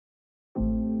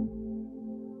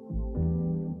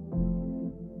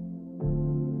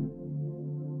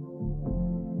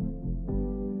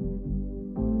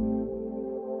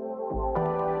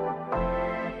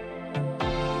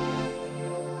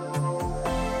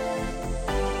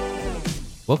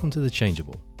Welcome to The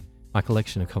Changeable, my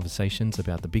collection of conversations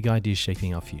about the big ideas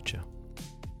shaping our future.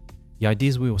 The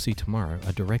ideas we will see tomorrow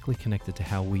are directly connected to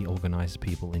how we organize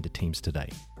people into teams today.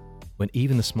 When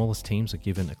even the smallest teams are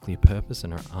given a clear purpose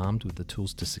and are armed with the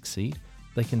tools to succeed,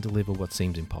 they can deliver what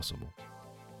seems impossible.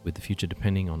 With the future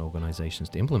depending on organizations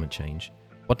to implement change,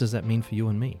 what does that mean for you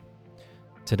and me?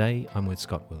 Today, I'm with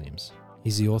Scott Williams.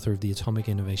 He's the author of the Atomic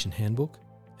Innovation Handbook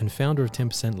and founder of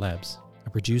 10% Labs, a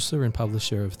producer and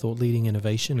publisher of thought-leading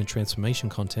innovation and transformation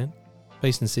content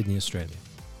based in Sydney, Australia.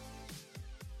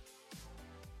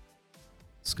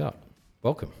 Scott,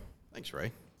 welcome. Thanks,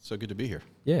 Ray. So good to be here.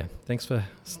 Yeah, thanks for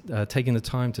taking the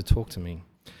time to talk to me.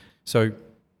 So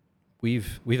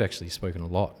we've actually spoken a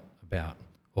lot about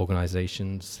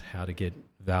organizations, how to get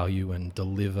value and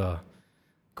deliver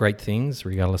great things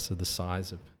regardless of the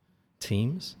size of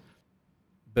teams.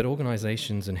 But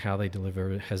organizations and how they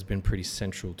deliver has been pretty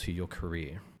central to your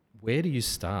career. Where do you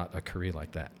start a career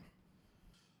like that?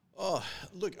 Oh,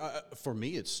 look, for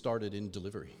me, it started in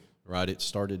delivery, right? It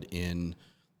started in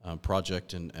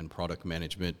project and product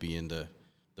management, being the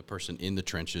person in the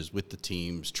trenches with the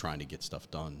teams trying to get stuff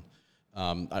done.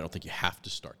 I don't think you have to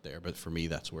start there, but for me,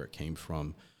 that's where it came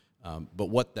from. But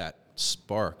what that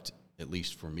sparked, at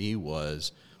least for me,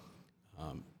 was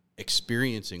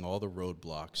experiencing all the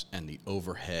roadblocks and the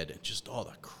overhead and just all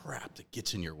the crap that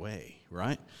gets in your way,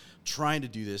 right? Trying to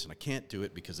do this and I can't do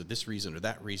it because of this reason or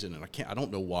that reason, and I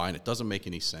don't know why, and it doesn't make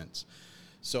any sense.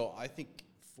 So I think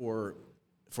for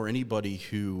anybody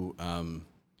who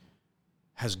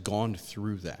has gone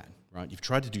through that, right? You've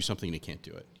tried to do something and you can't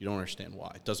do it. You don't understand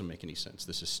why. It doesn't make any sense.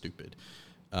 This is stupid.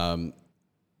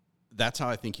 That's how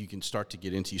I think you can start to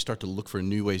get into. You start to look for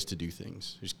new ways to do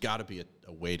things. There's got to be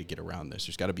a way to get around this.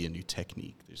 There's got to be a new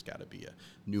technique. There's got to be a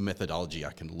new methodology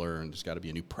I can learn. There's got to be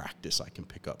a new practice I can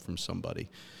pick up from somebody.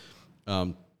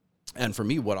 And for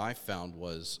me, what I found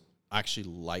was I actually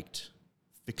liked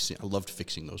fixing. I loved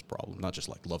fixing those problems, not just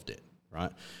like loved it,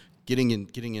 right? Getting in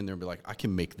there and be like, I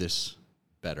can make this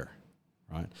better,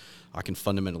 right? I can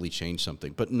fundamentally change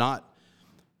something, but not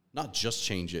just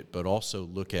change it, but also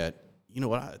look at, you know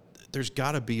what, there's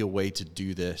got to be a way to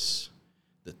do this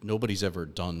that nobody's ever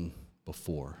done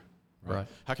before, right?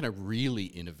 How can I really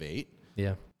innovate?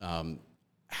 Yeah.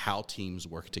 How teams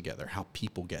work together, how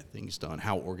people get things done,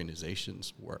 how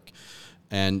organizations work.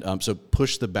 And so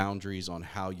push the boundaries on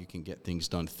how you can get things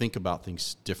done, think about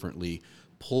things differently,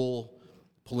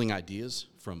 pulling ideas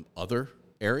from other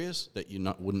areas that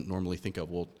you wouldn't normally think of.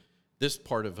 Well, this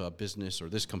part of a business or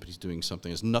this company's doing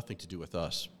something has nothing to do with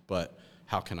us, but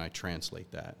how can I translate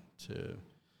that to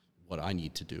what I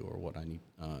need to do or what I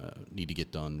need to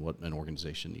get done, what an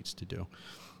organization needs to do?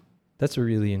 That's a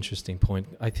really interesting point.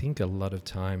 I think a lot of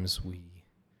times we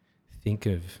think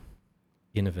of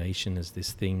innovation as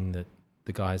this thing that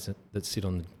the guys that sit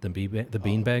on the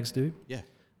beanbags do. Yeah.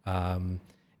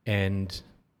 And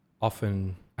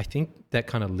often I think that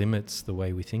kind of limits the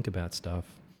way we think about stuff,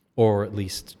 or at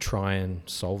least try and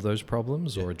solve those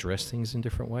problems or address things in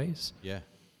different ways. Yeah.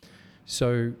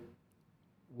 So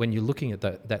when you're looking at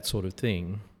that sort of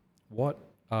thing, what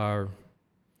are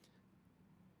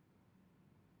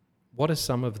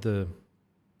some of the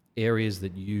areas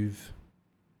that you've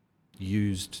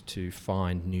used to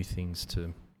find new things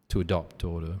to adopt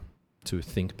or to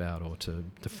think about or to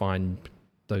find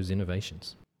those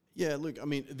innovations? Yeah, look, I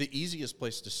mean, the easiest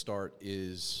place to start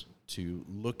is to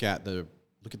look at the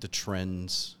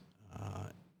trends,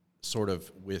 sort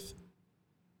of with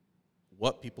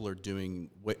what people are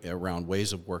doing around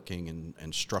ways of working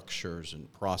and structures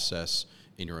and process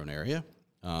in your own area.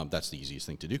 That's the easiest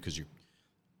thing to do because you're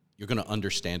going to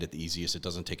understand it the easiest. It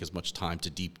doesn't take as much time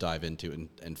to deep dive into it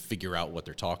and figure out what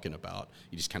they're talking about.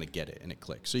 You just kind of get it and it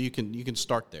clicks. So you can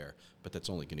start there, but that's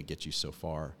only going to get you so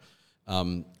far.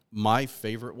 My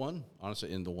favorite one,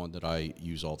 honestly, and the one that I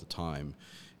use all the time,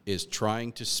 is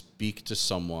trying to speak to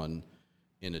someone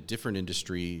in a different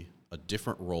industry, a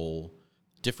different role,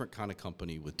 different kind of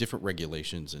company with different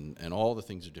regulations and all the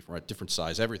things are different, right? Different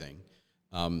size, everything.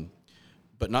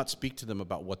 But not speak to them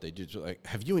about what they do. So like,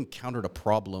 have you encountered a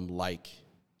problem like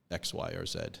X, Y, or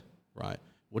Z, right?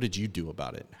 What did you do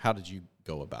about it? How did you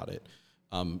go about it?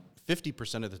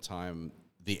 50% of the time,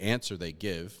 the answer they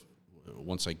give,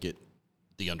 once I get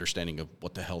the understanding of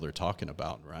what the hell they're talking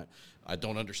about, right? I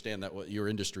don't understand your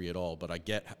industry at all, but I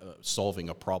get solving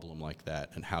a problem like that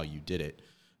and how you did it.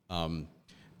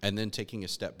 And then taking a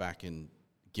step back and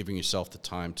giving yourself the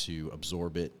time to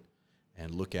absorb it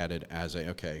and look at it as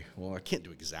okay, well, I can't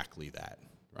do exactly that,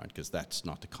 right? Because that's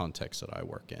not the context that I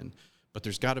work in. But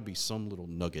there's got to be some little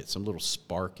nugget, some little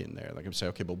spark in there. Like I'm saying,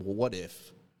 okay, but what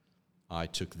if I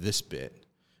took this bit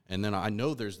And then I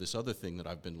know there's this other thing that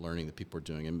I've been learning that people are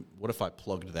doing, and what if I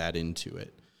plugged that into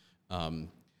it?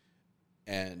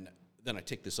 And then I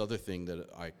take this other thing that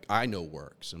I know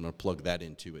works, and I'm going to plug that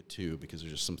into it too, because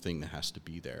there's just something that has to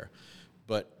be there.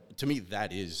 But to me,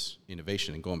 that is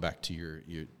innovation. And going back to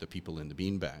the people in the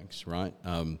beanbags, right?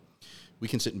 We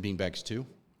can sit in beanbags too.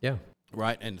 Yeah.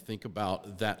 Right, and think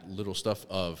about that little stuff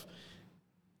of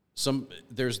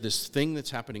there's this thing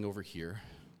that's happening over here.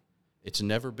 It's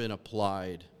never been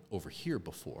applied over here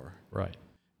before. Right.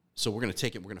 So we're going to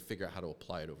take it, we're going to figure out how to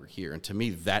apply it over here. And to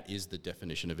me, that is the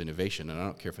definition of innovation. And I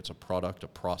don't care if it's a product, a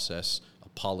process, a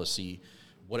policy,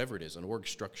 whatever it is, an org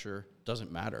structure,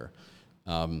 doesn't matter.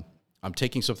 I'm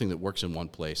taking something that works in one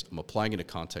place, I'm applying it in a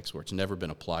context where it's never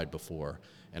been applied before,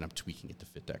 and I'm tweaking it to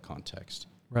fit that context.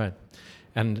 Right.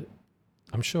 And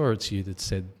I'm sure it's you that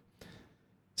said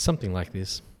something like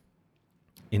this.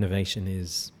 Innovation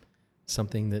is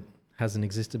something that hasn't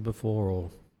existed before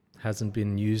or hasn't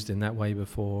been used in that way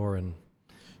before, and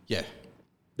yeah,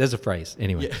 there's a phrase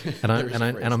anyway. Yeah.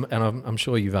 I'm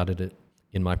sure you've uttered it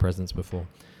in my presence before.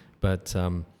 But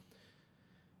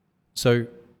so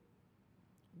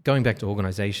going back to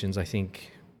organizations, I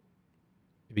think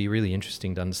it'd be really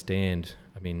interesting to understand.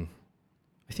 I mean,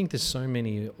 I think there's so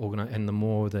many and the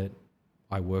more that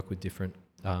I work with different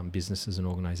businesses and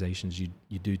organizations,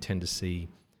 you do tend to see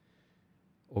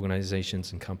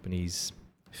organizations and companies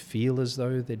feel as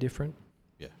though they're different.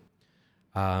 Yeah.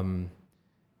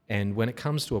 And when it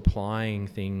comes to applying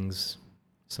things,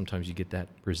 sometimes you get that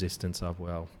resistance of,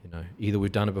 well, either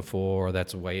we've done it before or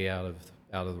that's way out of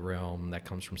the realm, that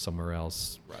comes from somewhere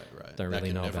else. Right. Don't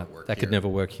really know about that. Here. Could never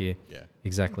work here. Yeah.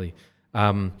 Exactly.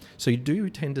 So you do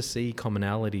tend to see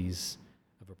commonalities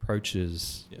of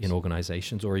approaches in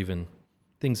organizations, or even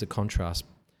things that contrast.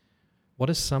 What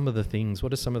are some of those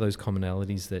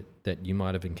commonalities that you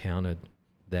might have encountered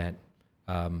that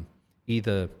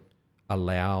either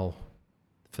allow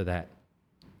for that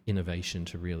innovation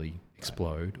to really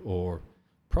explode, or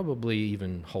probably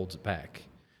even holds it back?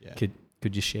 Yeah.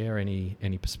 Could you share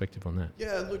any perspective on that?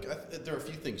 Yeah, look, there are a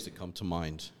few things that come to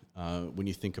mind when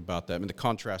you think about that. I mean, the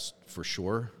contrast for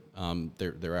sure,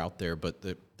 they're out there, but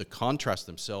the contrasts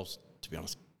themselves, to be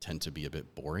honest, tend to be a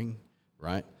bit boring,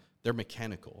 right? They're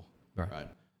mechanical, right?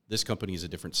 This company is a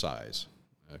different size.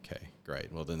 Okay,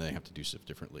 great. Well, then they have to do stuff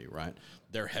differently, right?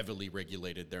 They're heavily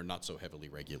regulated. They're not so heavily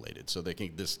regulated. So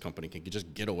this company can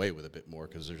just get away with a bit more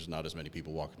because there's not as many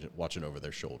people watching over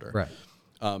their shoulder.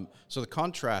 Right. So the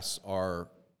contrasts are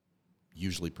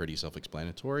usually pretty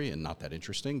self-explanatory and not that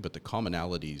interesting, but the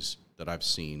commonalities that I've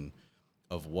seen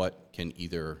of what can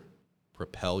either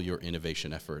propel your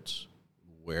innovation efforts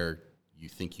where you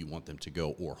think you want them to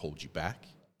go or hold you back,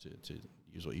 to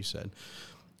use what you said.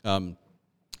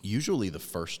 Usually the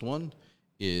first one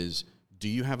is, do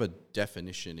you have a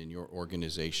definition in your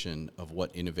organization of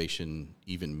what innovation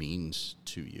even means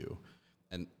to you?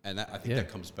 And I think that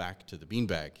comes back to the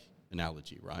beanbag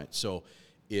analogy, right? So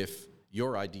if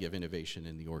your idea of innovation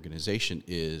in the organization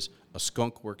is a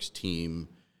skunkworks team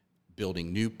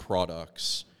building new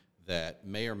products that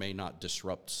may or may not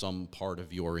disrupt some part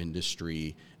of your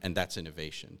industry, and that's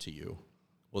innovation to you,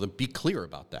 well, then be clear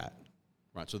about that,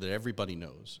 right? So that everybody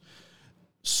knows.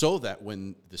 So that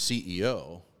when the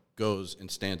CEO goes and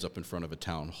stands up in front of a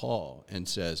town hall and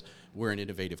says, we're an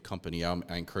innovative company, I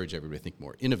encourage everybody to think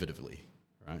more innovatively,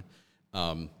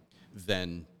 right?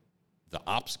 Then the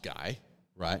ops guy,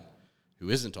 right,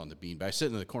 who isn't on the beanbag,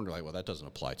 sitting in the corner like, well, that doesn't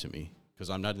apply to me because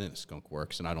I'm not in the skunk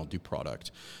works and I don't do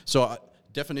product. So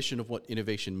definition of what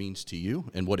innovation means to you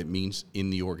and what it means in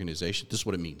the organization, this is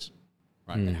what it means,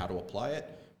 right? And how to apply it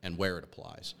and where it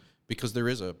applies. Because there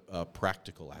is a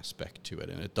practical aspect to it,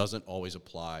 and it doesn't always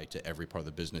apply to every part of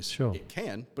the business. Sure. It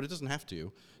can, but it doesn't have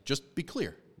to. Just be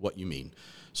clear what you mean.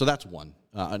 So that's one.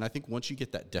 And I think once you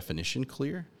get that definition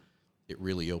clear, it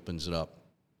really opens it up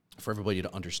for everybody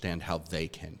to understand how they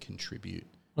can contribute.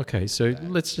 Okay, so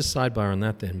let's just sidebar on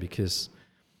that then, because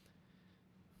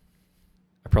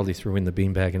I probably threw in the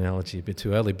beanbag analogy a bit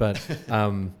too early, but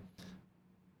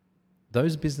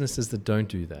those businesses that don't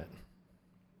do that,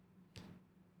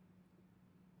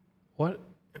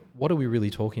 what are we really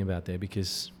talking about there?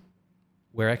 Because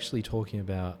we're actually talking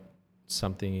about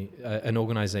something, an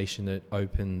organization that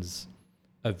opens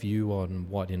a view on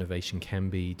what innovation can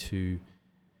be to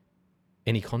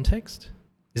any context.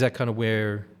 Is that kind of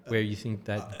where you think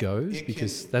that goes?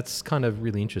 Because that's kind of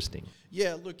really interesting.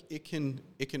 Yeah, look, it can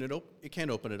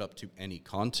open it up to any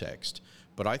context,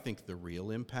 but I think the real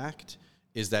impact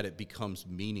is that it becomes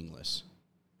meaningless.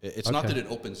 It's not that it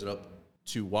opens it up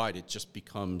too wide, it just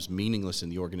becomes meaningless in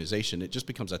the organization. It just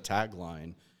becomes a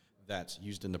tagline that's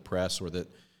used in the press or that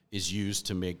is used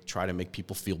to try to make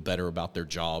people feel better about their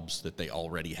jobs that they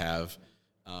already have.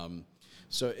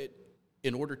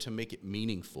 In order to make it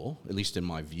meaningful, at least in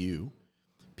my view,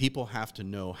 people have to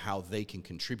know how they can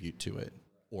contribute to it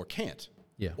or can't.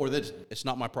 Yeah. Or that it's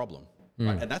not my problem.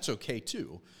 Right? And that's okay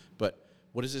too. But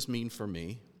what does this mean for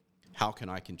me? How can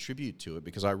I contribute to it?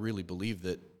 Because I really believe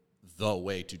that the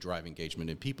way to drive engagement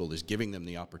in people is giving them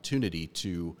the opportunity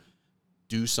to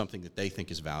do something that they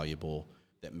think is valuable,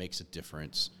 that makes a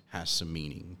difference, has some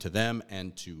meaning to them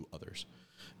and to others.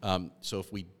 So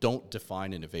if we don't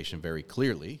define innovation very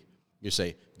clearly, you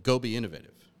say, go be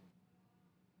innovative.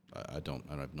 I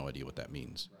have no idea what that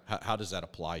means. How does that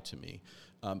apply to me?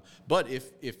 But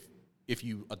if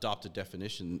you adopt a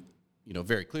definition,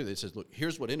 very clearly, it says, look,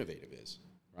 here's what innovative is,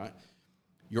 right?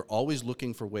 You're always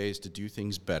looking for ways to do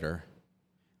things better,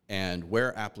 and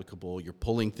where applicable, you're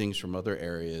pulling things from other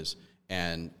areas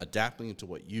and adapting it to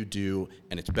what you do,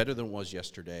 and it's better than it was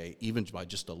yesterday, even by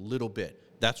just a little bit.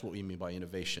 That's what we mean by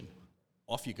innovation.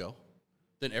 Off you go.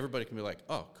 Then everybody can be like,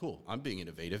 oh, cool, I'm being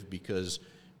innovative because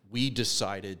we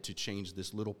decided to change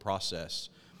this little process,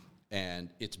 and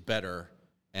it's better,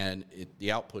 and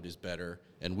the output is better,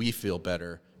 and we feel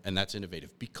better, and that's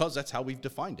innovative because that's how we've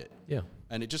defined it. Yeah.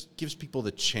 And it just gives people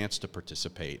the chance to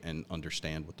participate and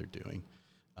understand what they're doing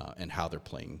and how they're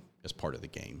playing as part of the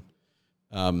game.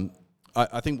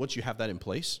 I think once you have that in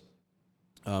place,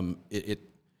 it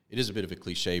is a bit of a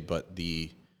cliche, but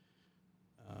the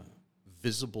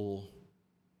visible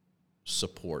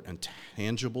support and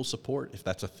tangible support, if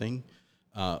that's a thing,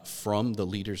 from the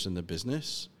leaders in the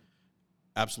business,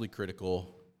 absolutely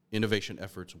critical. Innovation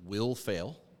efforts will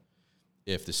fail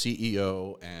if the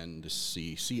CEO and the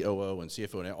COO and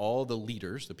CFO and all the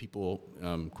leaders, the people,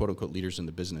 quote-unquote leaders in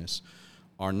the business,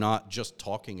 are not just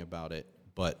talking about it,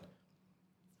 but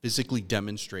physically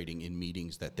demonstrating in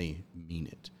meetings that they mean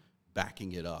it,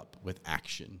 backing it up with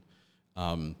action,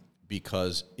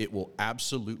 because it will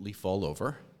absolutely fall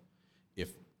over if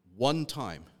one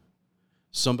time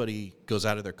somebody goes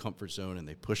out of their comfort zone and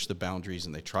they push the boundaries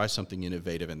and they try something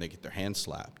innovative and they get their hand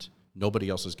slapped. Nobody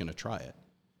else is going to try it,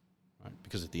 right?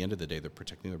 Because at the end of the day, they're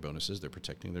protecting their bonuses, they're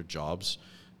protecting their jobs.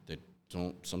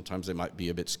 Sometimes they might be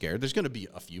a bit scared. There's going to be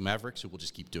a few mavericks who will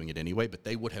just keep doing it anyway, but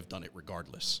they would have done it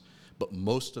regardless. But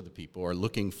most of the people are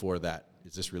looking for that,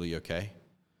 is this really okay?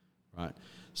 Right?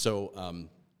 So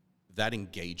that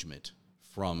engagement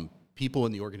from people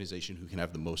in the organization who can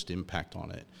have the most impact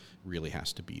on it really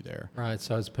has to be there. Right.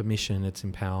 So it's permission, it's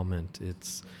empowerment,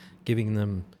 it's giving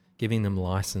them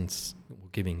license,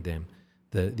 giving them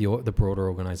the broader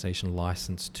organization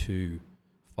license to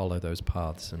follow those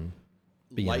paths and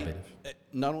be innovative.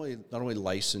 Not only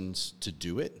license to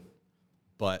do it,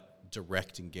 but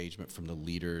direct engagement from the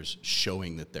leaders,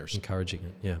 showing that they're encouraging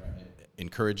it. Yeah.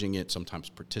 Encouraging it, sometimes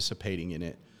participating in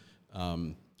it.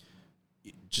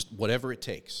 Just whatever it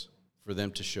takes for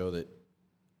them to show that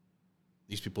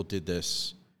these people did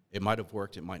this. It might have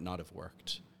worked, it might not have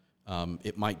worked.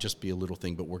 It might just be a little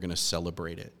thing, but we're going to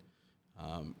celebrate it.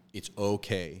 It's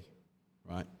okay,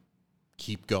 right?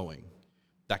 Keep going.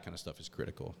 That kind of stuff is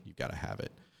critical. You've got to have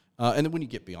it. And then when you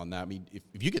get beyond that, I mean,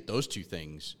 if you get those two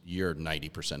things, you're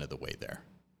 90% of the way there,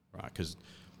 right? Because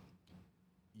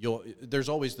there's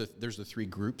always the three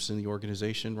groups in the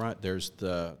organization, right? There's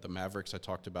the mavericks I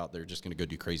talked about. They're just going to go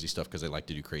do crazy stuff because they like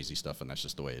to do crazy stuff, and that's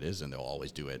just the way it is, and they'll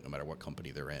always do it no matter what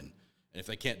company they're in. And if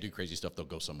they can't do crazy stuff, they'll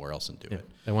go somewhere else and do it.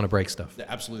 They want to break stuff. They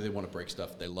want to break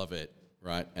stuff. They love it,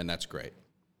 right? And that's great.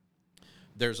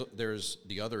 There's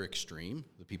the other extreme,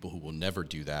 the people who will never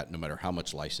do that, no matter how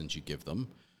much license you give them,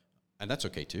 and that's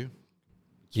okay too.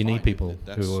 You need people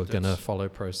who are going to follow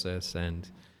process and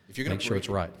make sure it's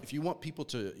right. If you want people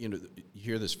to, you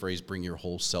hear this phrase, bring your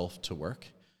whole self to work.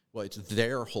 Well, it's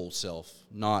their whole self,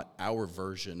 not our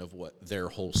version of what their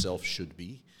whole self should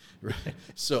be. Right?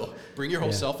 So bring your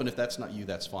whole self, and if that's not you,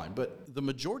 that's fine. But the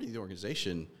majority of the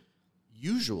organization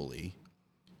usually,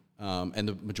 and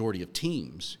the majority of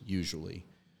teams usually,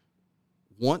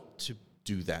 want to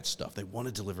do that stuff. They want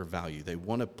to deliver value. They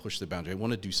want to push the boundary. They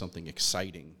want to do something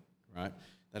exciting, right?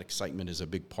 That excitement is a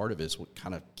big part of it. It's what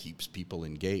kind of keeps people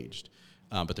engaged.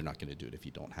 But they're not going to do it if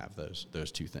you don't have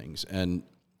those two things. And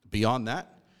beyond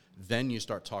that, then you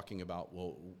start talking about,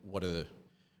 well,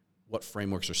 what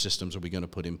frameworks or systems are we going to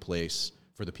put in place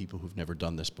for the people who've never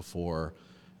done this before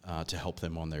to help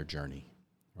them on their journey,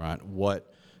 right?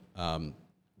 What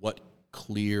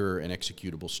clear and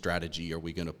executable strategy are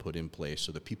we going to put in place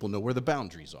so that people know where the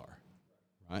boundaries are,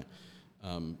 right?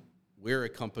 We're a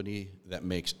company that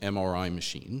makes MRI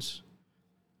machines,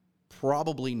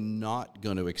 probably not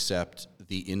going to accept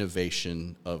the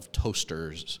innovation of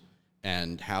toasters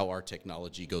and how our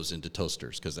technology goes into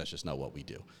toasters, because that's just not what we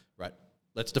do, right?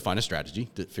 Let's define a strategy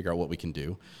to figure out what we can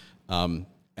do. And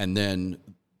then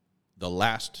the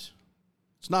last,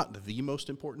 it's not the most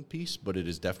important piece, but it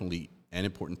is definitely an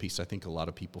important piece I think a lot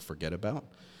of people forget about.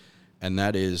 And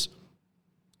that is,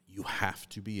 you have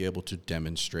to be able to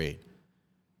demonstrate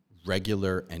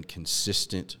regular and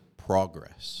consistent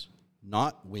progress.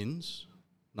 Not wins,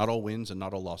 not all wins and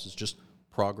not all losses, just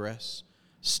progress,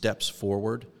 steps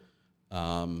forward,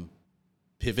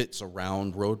 pivots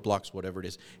around, roadblocks, whatever it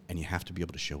is. And you have to be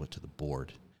able to show it to the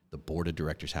board. The board of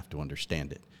directors have to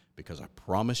understand it. Because I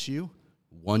promise you,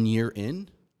 1 year in,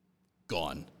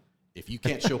 gone. If you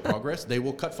can't show progress, they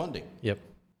will cut funding. Yep.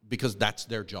 Because that's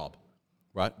their job,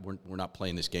 right? We're not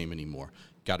playing this game anymore.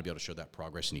 Got to be able to show that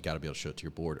progress, and you got to be able to show it to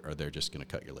your board, or they're just going to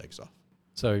cut your legs off.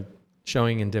 So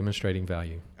showing and demonstrating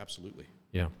value. Absolutely.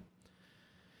 Yeah.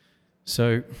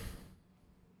 So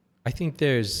I think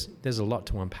there's a lot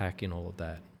to unpack in all of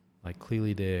that. Like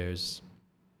clearly there's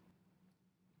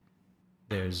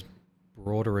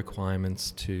broader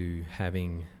requirements to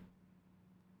having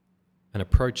an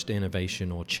approach to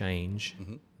innovation or change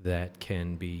that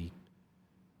can be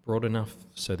broad enough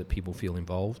so that people feel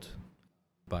involved,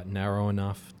 but narrow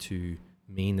enough to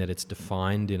mean that it's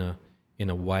defined in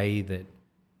a way that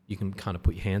you can kind of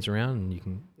put your hands around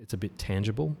and it's a bit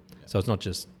tangible. Yeah. So it's not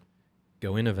just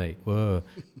go innovate. Whoa.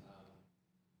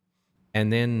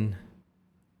 And then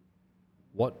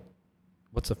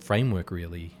what's a framework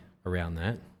really around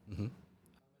that? Mm-hmm.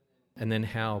 And then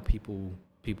how people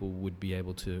would be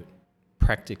able to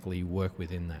practically work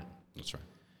within that. That's right.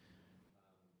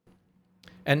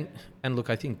 And look,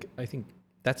 I think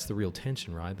that's the real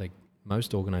tension, right? Like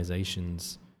most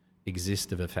organizations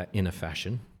exist in a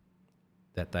fashion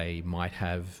that they might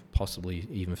have possibly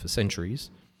even for centuries,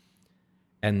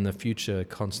 and the future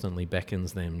constantly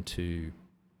beckons them to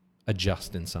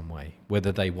adjust in some way,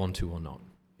 whether they want to or not.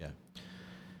 Yeah.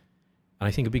 And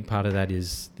I think a big part of that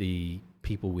is the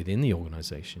people within the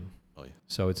organization. Oh, yeah.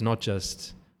 So it's not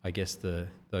just, I guess,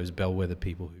 those bellwether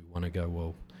people who want to go,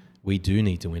 well, we do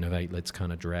need to innovate, let's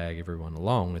kind of drag everyone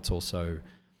along. It's also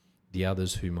the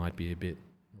others who might be a bit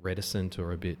reticent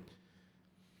or a bit,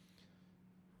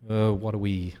 what are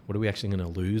we actually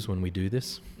going to lose when we do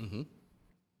this? Mm-hmm.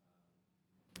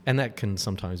 And that can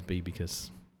sometimes be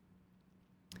because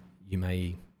it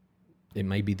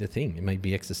may be the thing. It may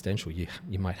be existential. You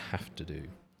might have to do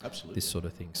absolutely this sort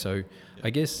of thing. So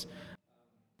I guess,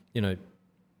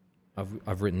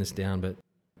 I've written this down, but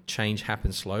change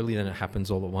happens slowly, then it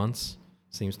happens all at once.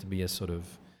 Seems to be a sort of,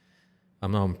 I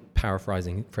know I'm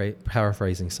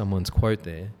paraphrasing someone's quote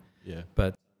there. Yeah.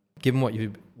 But given what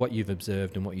you've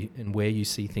observed and where you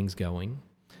see things going,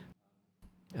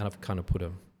 and I've kind of put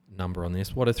a number on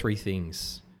this. What are 3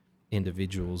 things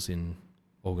individuals in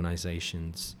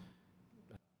organizations,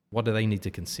 what do they need to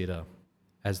consider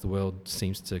as the world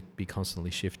seems to be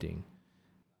constantly shifting?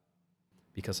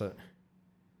 Because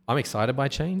I'm excited by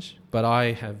change, but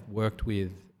I have worked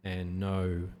with and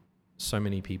know so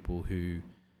many people who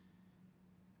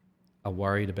are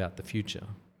worried about the future,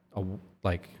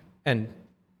 and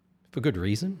for good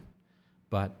reason.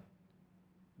 But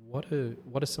what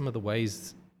are some of the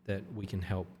ways that we can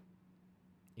help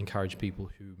encourage people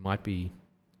who might be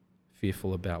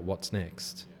fearful about what's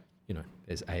next?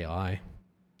 There's AI,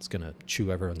 it's going to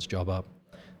chew everyone's job up.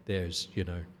 There's,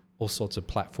 all sorts of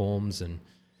platforms and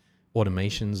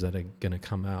automations that are going to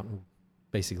come out and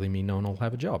basically mean no one will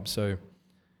have a job. So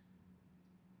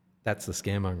that's the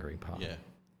scaremongering part. Yeah.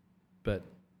 But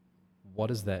what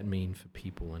does that mean for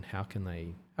people, and how can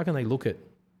they look at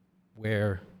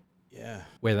where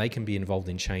they can be involved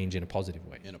in change in a positive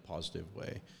way? In a positive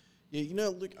way. Yeah,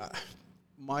 look,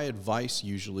 my advice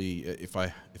usually, if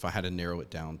I had to narrow it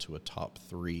down to a top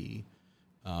 3,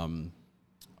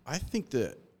 I think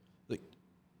that,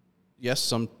 yes,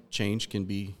 some change can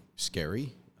be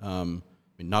scary.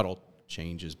 Not all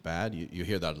change is bad. You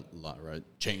hear that a lot, right?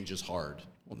 Change is hard.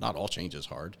 Well, not all change is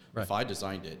hard. Right. If I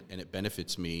designed it and it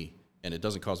benefits me and it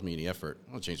doesn't cause me any effort,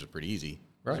 well, change is pretty easy.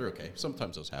 Right. They're okay.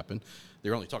 Sometimes those happen.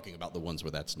 They're only talking about the ones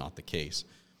where that's not the case.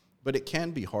 But it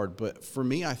can be hard. But for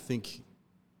me, I think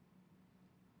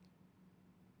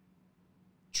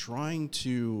trying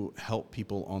to help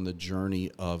people on the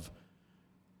journey of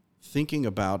thinking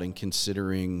about and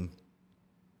considering,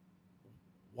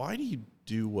 why do you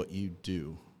do what you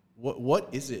do? What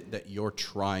is it that you're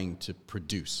trying to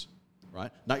produce,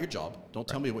 right? Not your job. Don't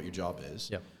tell me what your job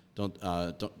is. Yep. Don't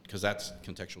because that's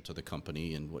contextual to the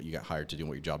company and what you got hired to do and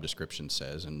what your job description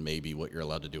says and maybe what you're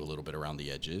allowed to do a little bit around the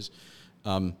edges.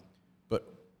 But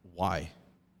why,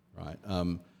 right?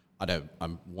 I'm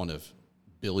one of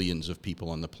billions of people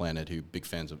on the planet who big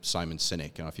fans of Simon Sinek. I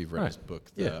don't know if you've read his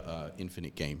book, The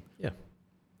Infinite Game. Yeah.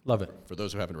 Love it. For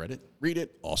those who haven't read it, read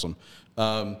it. Awesome.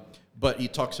 But he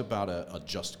talks about a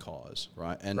just cause,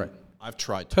 right? And I've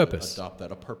tried to adopt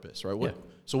that, a purpose, right?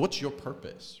 So what's your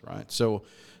purpose, right? So,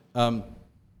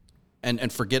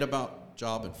 and forget about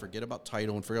job and forget about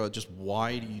title and forget about just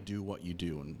why do you do what you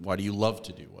do and why do you love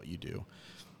to do what you do?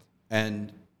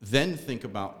 And then think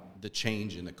about the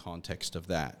change in the context of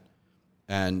that.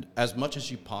 And as much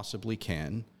as you possibly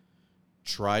can,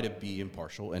 try to be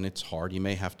impartial. And it's hard. You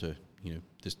may have to, you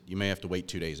may have to wait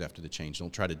 2 days after the change.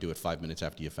 Don't try to do it 5 minutes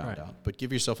after you found out. But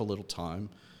give yourself a little time.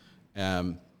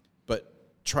 But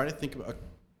try to think about,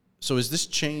 so is this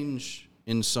change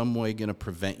in some way going to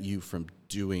prevent you from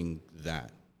doing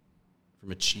that,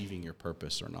 from achieving your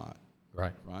purpose or not?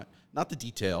 Right. Not the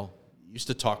detail. You used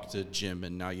to talk to Jim,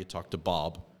 and now you talk to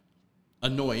Bob.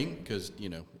 Annoying, because,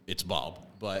 it's Bob.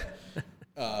 But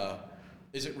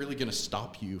is it really going to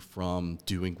stop you from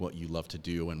doing what you love to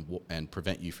do and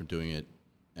prevent you from doing it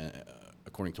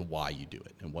according to why you do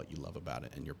it and what you love about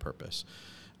it and your purpose?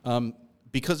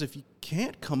 Because if you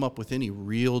can't come up with any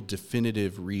real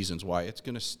definitive reasons why it's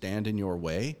going to stand in your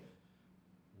way,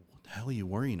 what the hell are you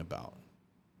worrying about?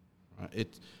 Right?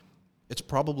 It's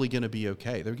probably going to be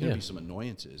okay. There are going to be some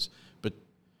annoyances, but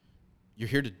you're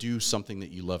here to do something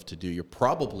that you love to do. You're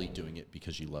probably doing it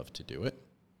because you love to do it,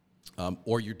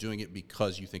 or you're doing it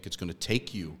because you think it's going to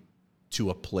take you to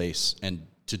a place and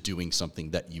to doing something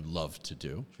that you love to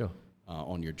do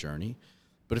on your journey.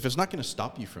 But if it's not going to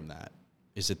stop you from that,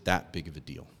 is it that big of a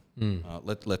deal?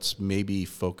 Let's maybe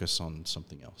focus on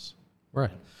something else. Right.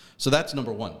 So that's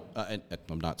number one. And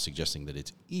I'm not suggesting that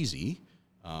it's easy,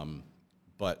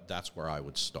 but that's where I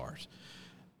would start.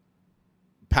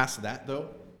 Past that, though,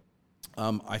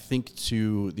 I think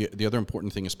the other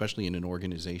important thing, especially in an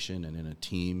organization and in a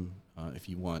team, if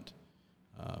you want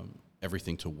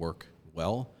everything to work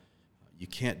well, you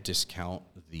can't discount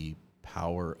the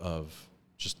power of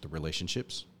just the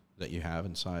relationships that you have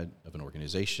inside of an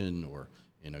organization or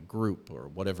in a group or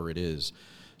whatever it is.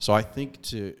 So I think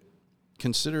to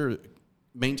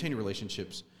maintain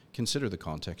relationships, consider the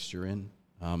context you're in.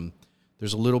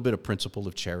 There's a little bit of principle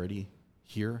of charity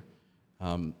here.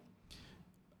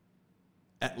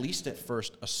 At least at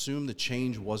first, assume the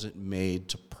change wasn't made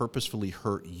to purposefully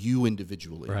hurt you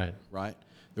individually. Right?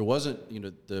 There wasn't,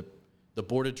 the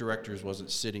board of directors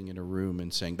wasn't sitting in a room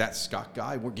and saying, that Scott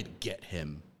guy, we're going to get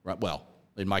him. Right? Well,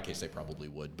 in my case, they probably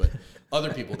would. But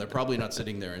other people, they're probably not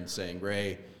sitting there and saying,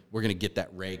 Ray, we're going to get that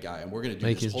Ray guy, and we're going to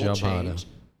do this whole change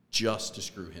just to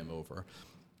screw him over.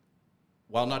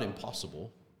 While not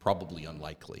impossible, probably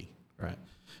unlikely. Right?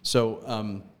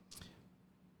 So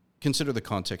consider the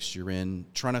context you're in.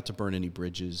 Try not to burn any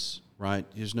bridges. Right?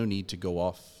 There's no need to go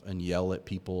off and yell at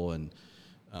people and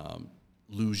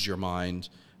lose your mind.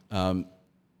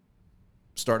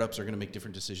 Startups are going to make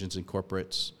different decisions than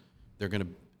corporates.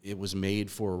 It was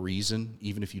made for a reason,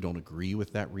 even if you don't agree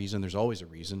with that reason. There's always a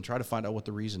reason. Try to find out what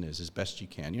the reason is as best you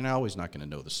can. You're always not going to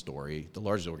know the story. The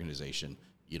largest organization,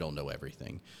 you don't know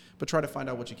everything. But try to find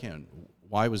out what you can.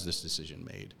 Why was this decision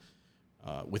made?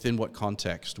 Within what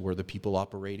context were the people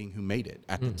operating who made it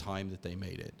at the time that they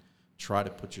made it? Try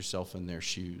to put yourself in their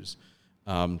shoes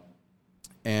and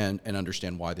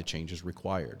understand why the change is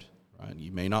required. Right?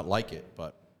 You may not like it,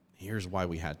 but here's why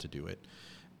we had to do it.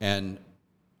 And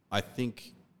I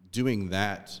think doing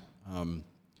that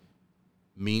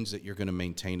means that you're going to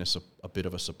maintain a bit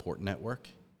of a support network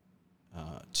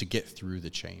to get through the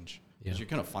change. Because you're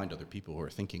going to find other people who are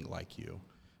thinking like you.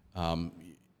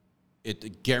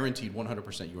 It guaranteed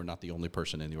 100% you are not the only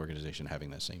person in the organization having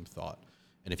that same thought.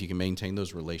 And if you can maintain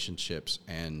those relationships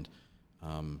and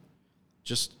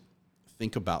just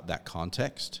think about that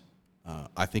context,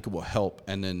 I think it will help.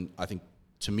 And then I think,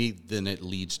 to me, then it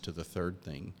leads to the third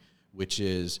thing, which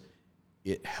is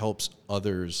it helps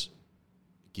others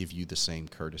give you the same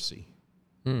courtesy,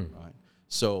 right?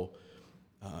 So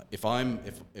if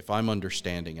I'm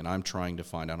understanding and I'm trying to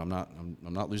find out, I'm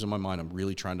not losing my mind. I'm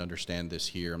really trying to understand this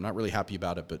here. I'm not really happy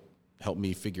about it, but help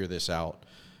me figure this out.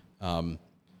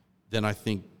 Then I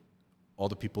think all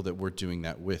the people that we're doing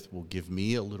that with will give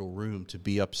me a little room to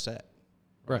be upset.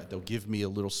 Right? They'll give me a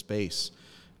little space,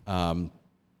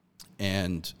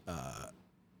 and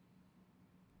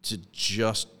to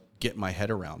just get my head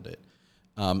around it.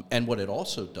 And what it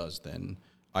also does then,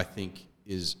 I think,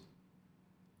 is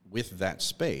with that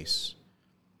space,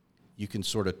 you can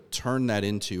sort of turn that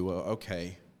into,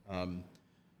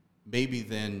 maybe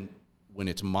then when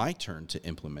it's my turn to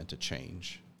implement a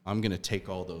change, I'm going to take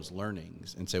all those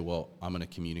learnings and say, well, I'm going to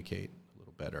communicate a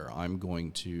little better. I'm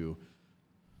going to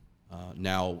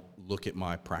now look at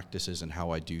my practices and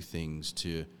how I do things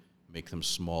to make them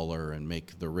smaller and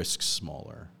make the risks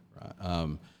smaller,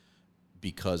 right?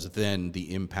 Because then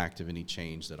the impact of any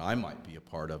change that I might be a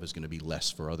part of is going to be less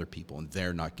for other people, and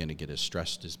they're not going to get as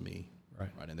stressed as me, right?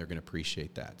 And they're going to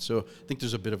appreciate that. So I think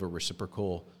there's a bit of a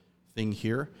reciprocal thing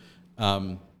here,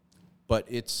 but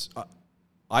it's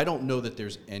I don't know that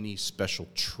there's any special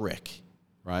trick,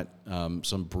 right?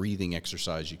 Some breathing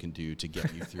exercise you can do to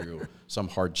get you through some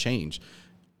hard change.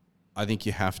 I think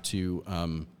you have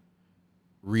to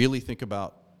really think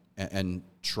about and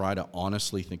try to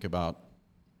honestly think about,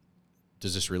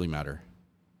 does this really matter?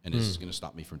 And is this going to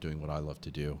stop me from doing what I love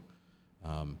to do?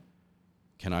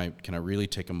 Can I really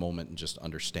take a moment and just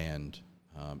understand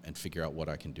and figure out what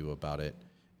I can do about it,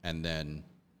 and then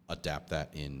adapt that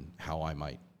in how I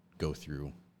might go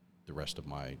through the rest of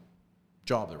my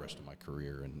job, the rest of my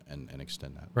career, and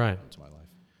extend that into my life.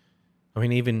 I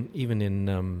mean, even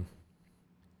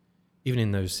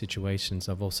in those situations,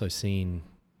 I've also seen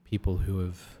people who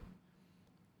have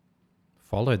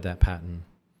followed that pattern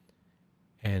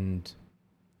and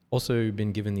also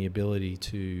been given the ability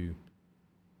to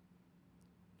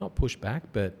not push back,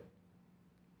 but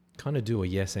kind of do a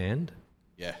yes and.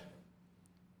 Yeah.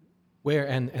 Where,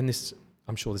 and this,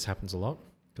 I'm sure this happens a lot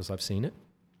because I've seen it,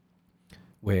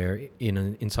 where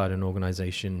inside an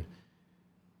organization,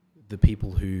 the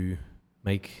people who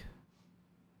make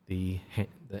the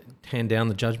hand down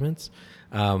the judgments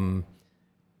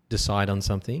decide on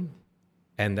something,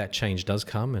 and that change does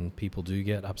come and people do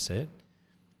get upset.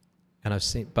 And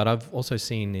I've also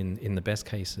seen in the best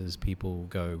cases, people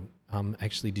go,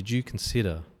 actually, did you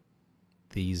consider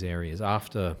these areas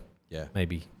after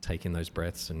maybe taking those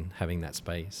breaths and having that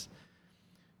space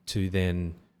to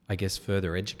then, I guess,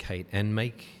 further educate and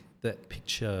make that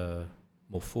picture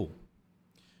more full?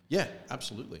 Yeah,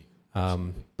 absolutely.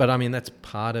 But I mean, that's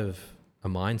part of a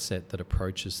mindset that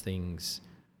approaches things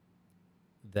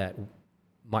that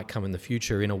might come in the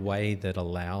future in a way that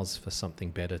allows for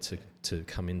something better to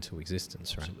come into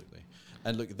existence, right? Absolutely.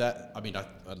 And look,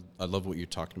 I love what you're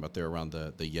talking about there around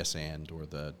the yes and, or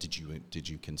the did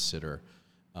you consider,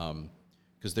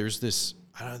 because there's this,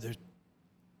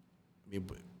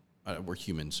 we're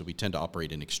humans, so we tend to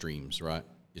operate in extremes, right?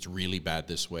 It's really bad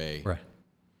this way. Right.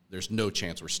 There's no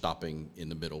chance we're stopping in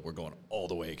the middle. We're going all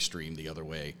the way extreme the other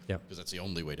way, because that's the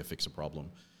only way to fix a problem.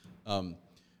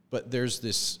 But there's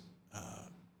this,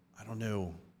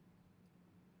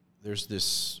 there's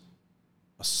this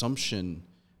assumption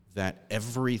that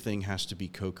everything has to be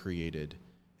co-created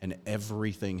and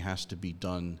everything has to be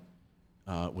done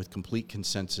with complete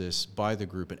consensus by the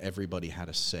group, and everybody had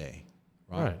a say,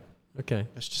 right? Okay.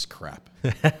 That's just crap.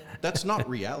 That's not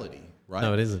reality, right?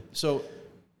 No, it isn't. So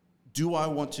do I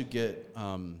want to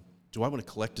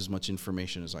collect as much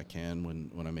information as I can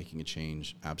when I'm making a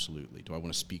change? Absolutely. Do I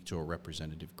want to speak to a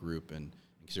representative group and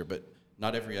consider? But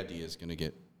not every idea is going to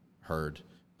get heard.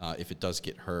 If it does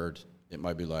get heard, it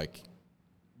might be like,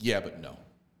 yeah, but no,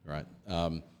 right?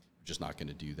 We're just not going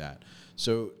to do that.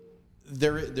 So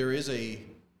there is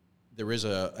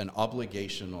an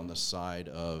obligation on the side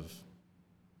of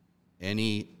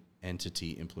any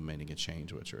entity implementing a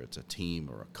change, whether it's a team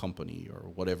or a company or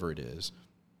whatever it is,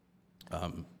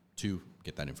 to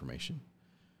get that information.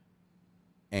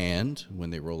 And when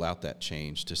they roll out that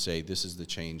change, to say, this is the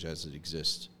change as it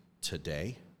exists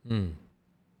today.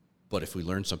 But if we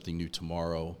learn something new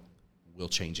tomorrow, we'll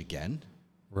change again.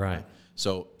 Right.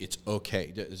 So it's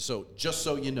okay. So just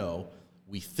so you know,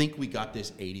 we think we got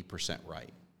this 80%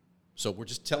 right. So we're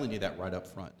just telling you that right up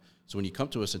front. So when you come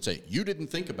to us and say, you didn't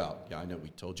think about, I know we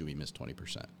told you we missed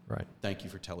 20%. Right. Thank you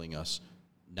for telling us.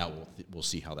 Now we'll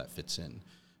see how that fits in.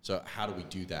 So how do we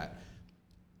do that?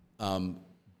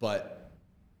 But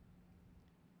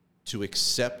to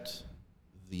accept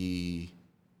the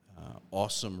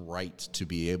awesome right to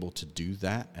be able to do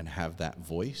that and have that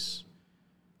voice,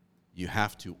 you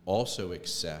have to also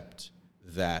accept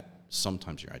that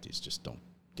sometimes your ideas just don't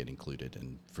get included,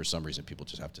 and for some reason people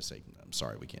just have to say, I'm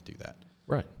sorry, we can't do that.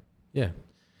 Right. Yeah.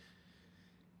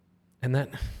 And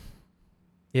that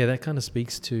kind of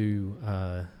speaks to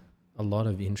a lot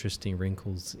of interesting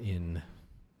wrinkles in,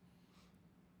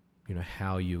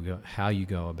 how you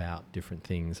go about different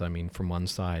things. I mean, from one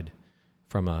side,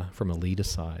 from a leader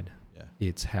side,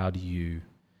 it's how do you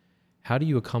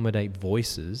accommodate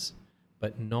voices,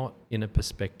 but not in a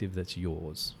perspective that's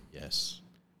yours. Yes.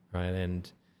 Right.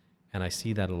 And I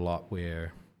see that a lot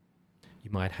where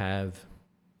you might have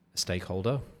a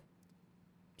stakeholder,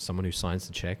 someone who signs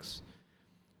the checks,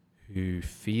 who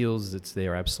feels it's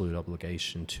their absolute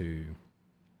obligation to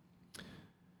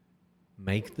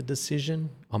make the decision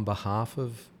on behalf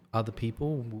of other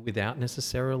people without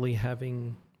necessarily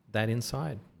having that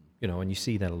insight. And you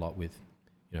see that a lot with,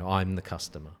 I'm the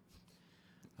customer,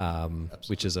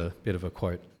 which is a bit of a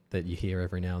quote that you hear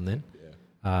every now and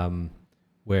then,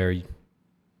 where,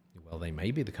 well, they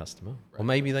may be the customer, or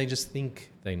maybe they just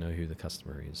think they know who the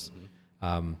customer is.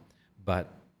 But,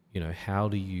 how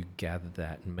do you gather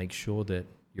that and make sure that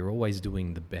you're always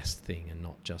doing the best thing and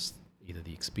not just either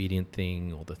the expedient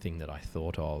thing or the thing that I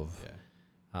thought of?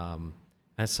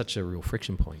 That's such a real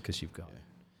friction point, because you've got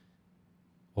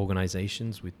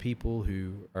organizations with people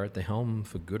who are at the helm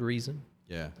for good reason,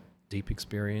 deep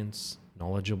experience,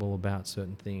 knowledgeable about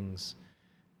certain things.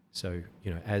 So,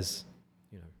 as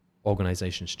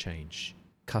organizations change,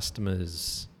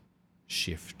 customers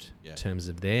shift in terms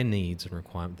of their needs and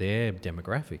requirements, their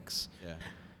demographics.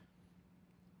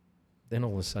 Then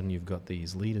all of a sudden you've got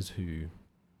these leaders who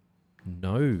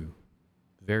know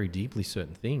very deeply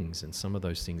certain things, and some of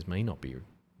those things may not be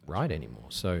right anymore.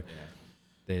 So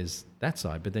there's that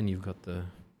side, but then you've got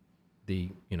the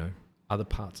other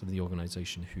parts of the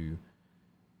organization who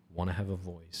want to have a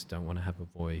voice, don't want to have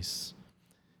a voice,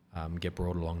 get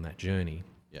brought along that journey.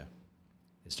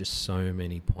 There's just so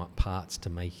many parts to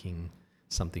making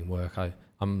something work.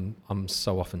 I'm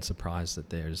so often surprised that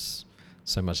there's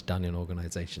so much done in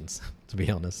organizations, to be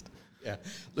honest.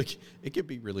 Look, it can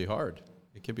be really hard.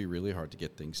 It can be really hard to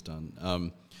get things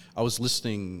done. I was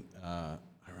listening,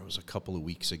 it was a couple of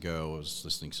weeks ago, I was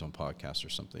listening to some podcast or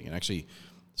something, and actually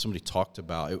somebody talked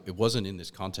about, it wasn't in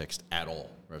this context at all,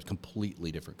 right? It was a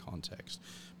completely different context.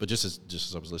 But just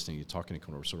as I was listening to you talking, it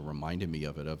kind of sort of reminded me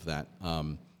of it, of that,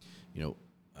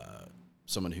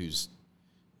 someone who's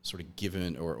sort of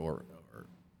given or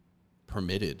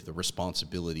permitted the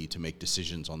responsibility to make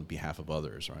decisions on behalf of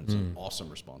others, right? It's an awesome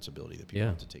responsibility that people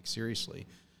have to take seriously.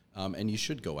 And you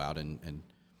should go out and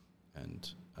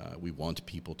we want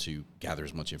people to gather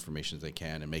as much information as they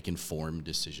can and make informed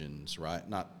decisions, right?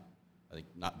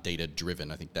 Not data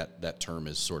driven. I think that term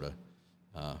is sort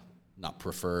of not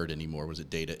preferred anymore. Was it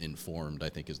data informed? I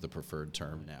think is the preferred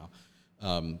term now.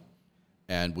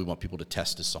 And we want people to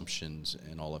test assumptions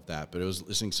and all of that. But I was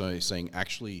listening to somebody saying,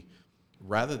 actually,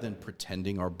 rather than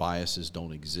pretending our biases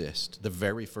don't exist, the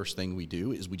very first thing we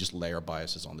do is we just lay our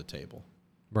biases on the table.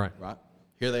 Right.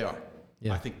 Here they are.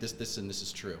 I think this, and this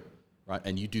is true. Right.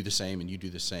 And you do the same, and you do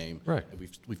the same. Right. And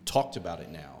we've talked about it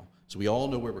now, so we all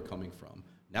know where we're coming from.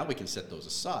 Now we can set those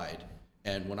aside.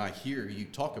 And when I hear you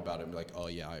talk about it, I'm like, oh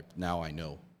yeah, now I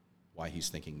know why he's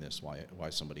thinking this, why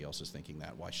somebody else is thinking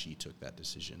that, why she took that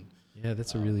decision. Yeah,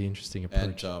 that's a really interesting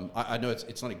approach. And I know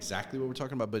it's not exactly what we're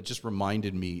talking about, but it just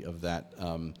reminded me of that.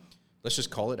 Let's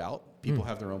just call it out. People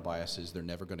have their own biases. They're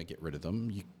never going to get rid of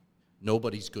them.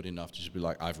 Nobody's good enough to just be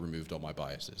like, I've removed all my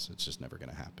biases. It's just never going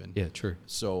to happen. Yeah, true.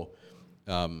 So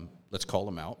let's call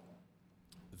them out.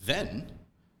 Then,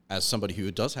 as somebody who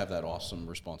does have that awesome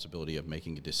responsibility of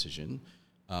making a decision,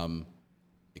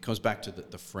 it comes back to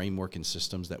the framework and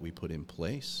systems that we put in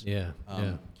place.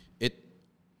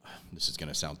 This is going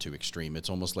to sound too extreme. It's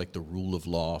almost like the rule of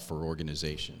law for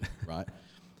organization, right?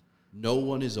 No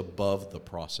one is above the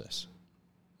process.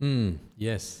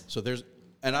 Yes. So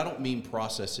and I don't mean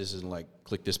processes in like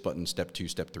click this button, step 2,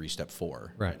 step 3, step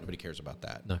 4. Right. Nobody cares about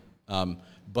that. No.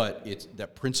 But it's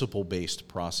that principle-based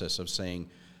process of saying,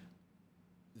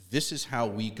 this is how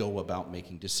we go about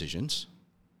making decisions.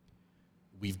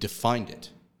 We've defined it.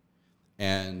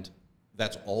 And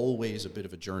that's always a bit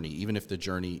of a journey. Even if the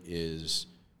journey is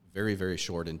very, very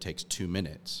short and takes 2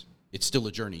 minutes, it's still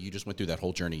a journey. You just went through that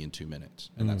whole journey in 2 minutes,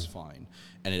 and that's fine.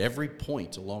 And at every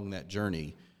point along that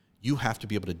journey, you have to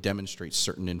be able to demonstrate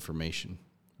certain information.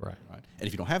 Right. And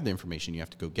if you don't have the information, you have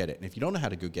to go get it. And if you don't know how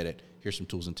to go get it, here's some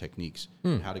tools and techniques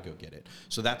on how to go get it.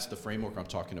 So that's the framework I'm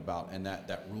talking about. And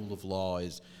that rule of law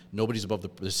is nobody's above the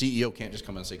CEO can't just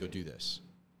come in and say, go do this.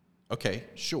 Okay,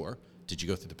 sure. Did you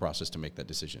go through the process to make that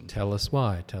decision? Tell us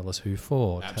why. Tell us who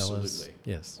for. Absolutely. Tell us,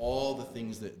 yes. All the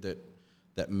things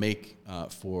that make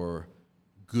for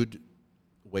good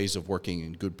ways of working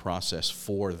and good process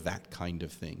for that kind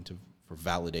of thing, for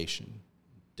validation,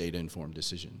 data-informed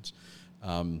decisions.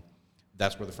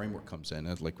 That's where the framework comes in,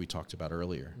 like we talked about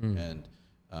earlier. And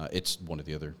it's one of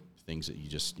the other things that you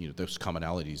just, those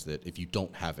commonalities that if you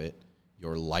don't have it,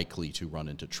 you're likely to run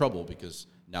into trouble because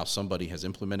now somebody has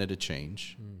implemented a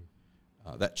change.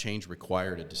 That change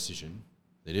required a decision.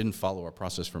 They didn't follow our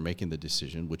process for making the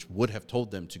decision, which would have told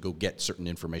them to go get certain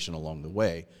information along the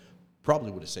way,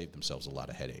 probably would have saved themselves a lot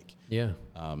of headache. Yeah.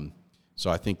 So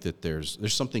I think that there's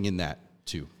something in that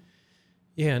too.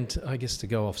 Yeah, and I guess to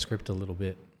go off script a little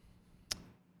bit,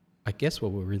 I guess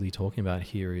what we're really talking about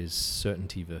here is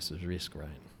certainty versus risk, right?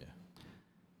 Yeah.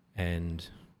 And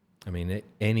I mean,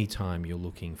 any time you're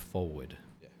looking forward,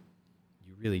 Yeah.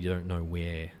 you really don't know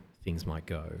where things might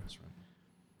go. That's right.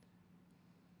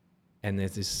 And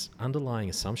there's this underlying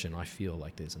assumption, I feel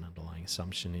like there's an underlying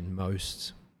assumption in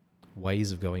most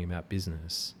ways of going about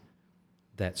business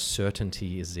that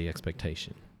certainty is the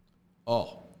expectation.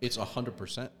 Oh, it's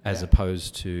 100%. As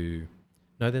opposed to,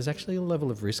 no, there's actually a level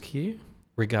of risk here,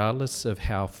 regardless of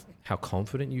how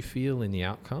confident you feel in the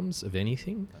outcomes of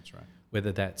anything. That's right.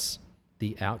 Whether that's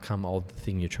the outcome of the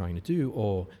thing you're trying to do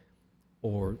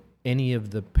or any of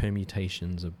the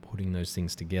permutations of putting those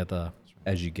things together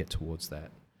as you get towards that.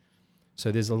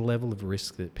 So there's a level of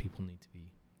risk that people need to be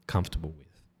comfortable with.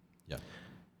 Yeah.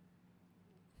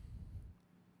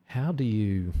 How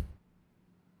do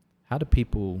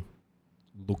people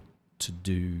look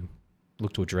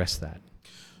to address that?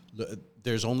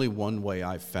 There's only one way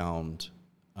I've found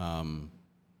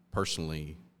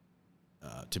personally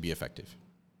to be effective.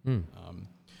 And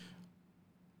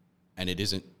it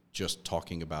isn't just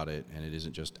talking about it, and it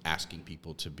isn't just asking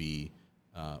people to be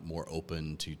more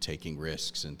open to taking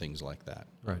risks and things like that.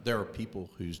 Right. There are people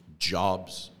whose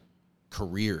jobs,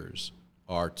 careers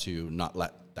are to not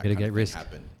let that Mitigate kind of risk. thing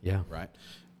happen. Yeah. Right.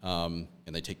 And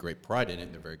they take great pride in it,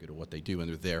 and they're very good at what they do, and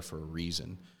they're there for a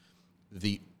reason.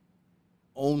 The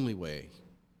only way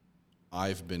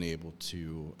I've been able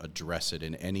to address it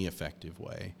in any effective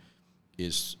way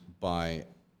is by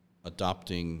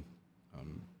adopting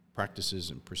practices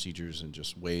and procedures and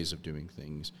just ways of doing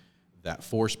things that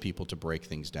force people to break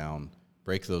things down,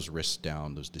 break those risks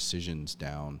down, those decisions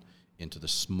down into the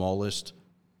smallest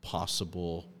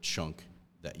possible chunk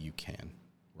that you can,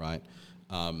 right?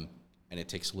 And it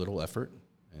takes a little effort,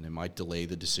 and it might delay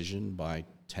the decision by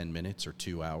 10 minutes or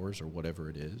 2 hours or whatever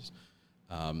it is.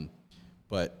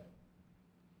 But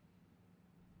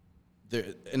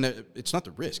it's not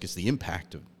the risk; it's the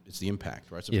impact, right? It's the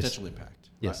potential impact.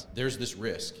 Yes. Right? There's this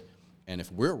risk, and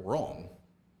if we're wrong,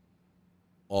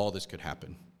 all this could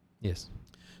happen. Yes.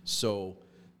 So,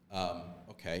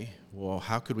 okay, well,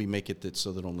 how could we make it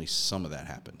so that only some of that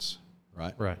happens,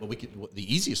 right? Right. Well,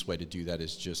 the easiest way to do that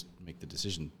is just make the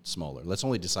decision smaller. Let's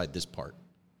only decide this part.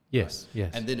 Yes. Right?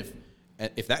 Yes. And then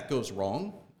if that goes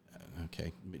wrong,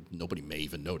 okay, nobody may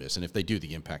even notice, and if they do,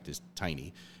 the impact is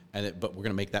tiny. But we're going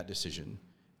to make that decision,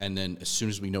 and then as soon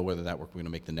as we know whether that worked, we're going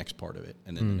to make the next part of it,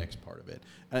 and then the next part of it.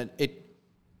 And it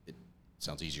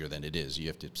sounds easier than it is. You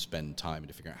have to spend time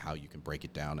to figure out how you can break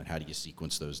it down and how do you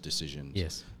sequence those decisions.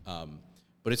 Yes.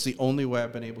 But it's the only way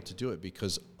I've been able to do it,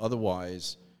 because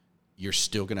otherwise you're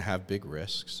still going to have big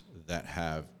risks that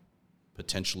have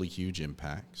potentially huge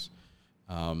impacts.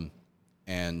 And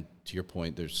to your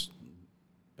point, there's,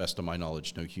 best of my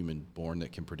knowledge, no human born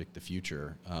that can predict the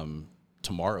future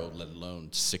tomorrow, let alone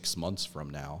 6 months from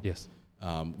now. Yes.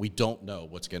 We don't know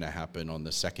what's going to happen on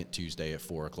the second Tuesday at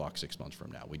 4 o'clock 6 months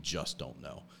from now. We just don't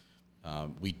know.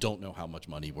 We don't know how much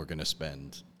money we're going to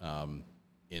spend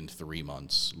in 3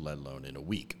 months, let alone in a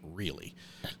week, really.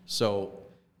 So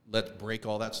let's break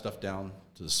all that stuff down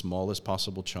to the smallest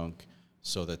possible chunk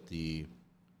so that the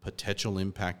potential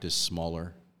impact is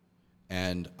smaller.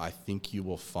 And I think you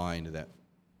will find that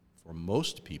for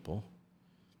most people,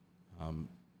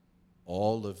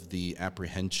 all of the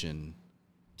apprehension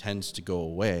tends to go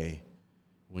away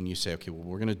when you say, okay, well,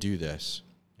 we're going to do this,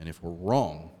 and if we're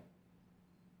wrong,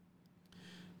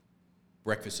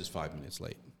 breakfast is 5 minutes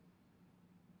late.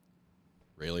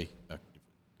 Really?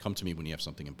 Come to me when you have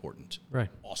something important. Right.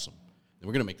 Awesome. Then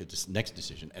we're going to make the next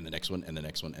decision, and the next one, and the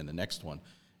next one, and the next one.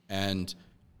 And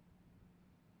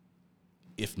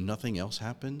if nothing else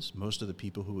happens, most of the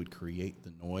people who would create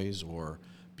the noise or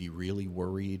be really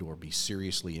worried or be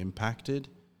seriously impacted,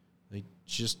 they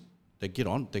get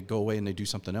on, they go away and they do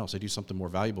something else. They do something more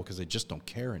valuable because they just don't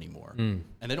care anymore. And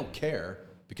they don't care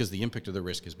because the impact of the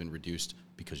risk has been reduced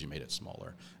because you made it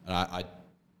smaller. And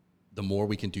the more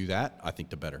we can do that, I think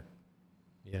the better.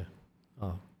 Yeah.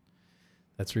 Oh,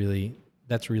 that's really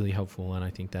helpful. And I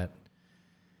think that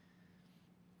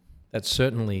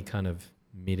certainly kind of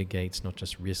mitigates not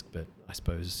just risk, but I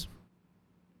suppose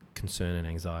concern and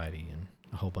anxiety and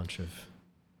a whole bunch of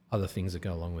other things that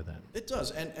go along with that. It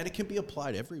does, and it can be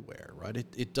applied everywhere, right?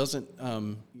 It doesn't,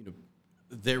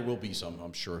 there will be some,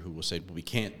 I'm sure, who will say, well, we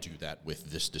can't do that with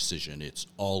this decision. It's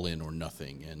all in or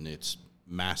nothing, and it's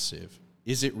massive.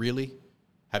 Is it really?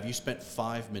 Have you spent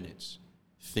 5 minutes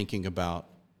thinking about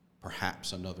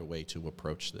perhaps another way to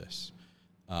approach this?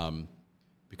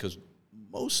 Because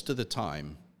most of the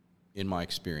time, in my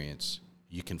experience,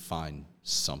 you can find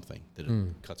something that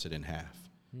cuts it in half.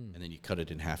 And then you cut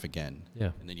it in half again.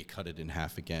 Yeah. And then you cut it in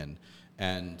half again.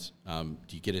 And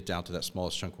do you get it down to that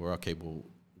smallest chunk where, okay, well,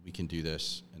 we can do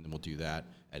this, and then we'll do that.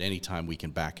 At any time, we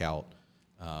can back out.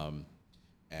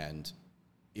 And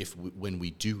when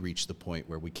we do reach the point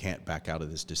where we can't back out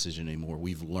of this decision anymore,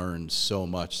 we've learned so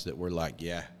much that we're like,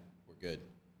 yeah, we're good.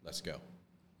 Let's go.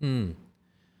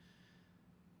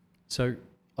 So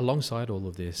alongside all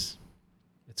of this,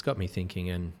 it's got me thinking,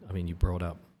 and I mean, you brought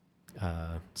up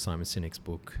Simon Sinek's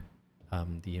book,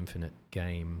 The Infinite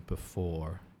Game,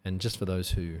 before. And just for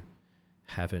those who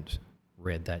haven't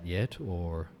read that yet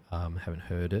or haven't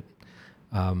heard it,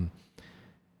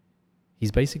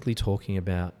 he's basically talking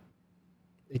about,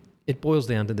 it boils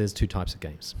down to there's two types of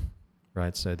games,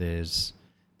 right? So there's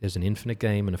an infinite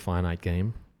game and a finite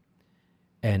game.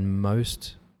 And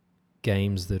most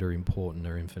games that are important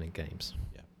are infinite games.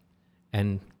 Yeah.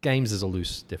 And games is a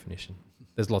loose definition.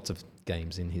 There's lots of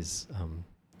games in his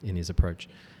approach.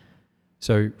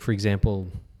 So, for example,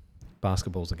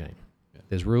 basketball's a game. Yeah.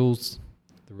 There's rules.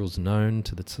 The rules are known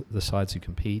to the sides who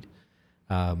compete.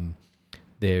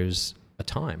 There's a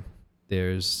time.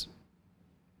 There's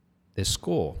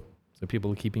score. So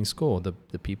people are keeping score. The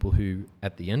people who,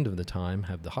 at the end of the time,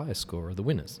 have the highest score are the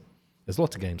winners. There's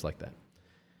lots of games like that.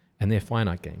 And they're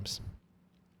finite games.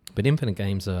 But infinite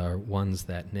games are ones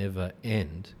that never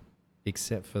end,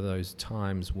 except for those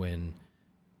times when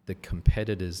the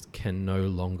competitors can no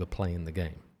longer play in the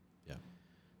game. Yeah.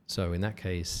 So in that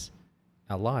case,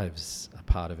 our lives are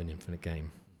part of an infinite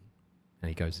game. And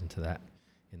he goes into that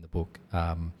in the book.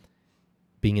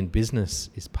 Being in business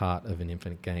is part of an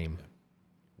infinite game,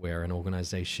 where an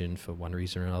organization, for one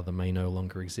reason or another, may no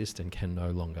longer exist and can no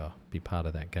longer be part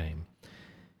of that game.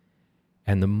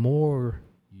 And the more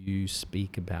you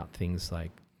speak about things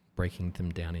like breaking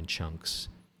them down in chunks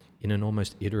in an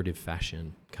almost iterative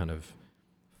fashion, kind of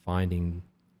finding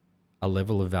a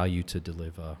level of value to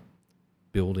deliver,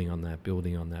 building on that,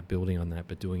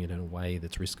 but doing it in a way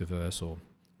that's risk averse, or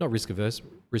not risk averse,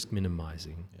 risk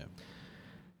minimizing. Yeah.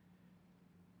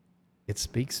 It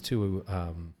speaks to,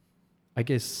 I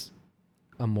guess,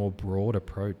 a more broad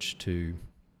approach to,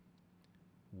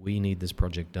 we need this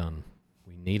project done.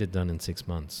 We need it done in 6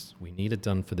 months. We need it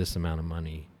done for this amount of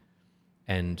money.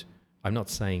 And I'm not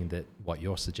saying that what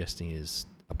you're suggesting is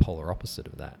a polar opposite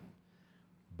of that,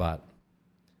 but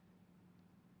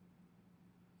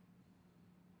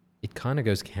it kind of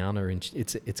goes counter.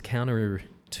 It's counter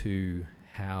to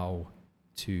how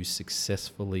to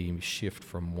successfully shift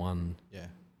from one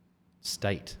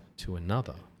state to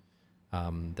another.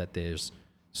 That there's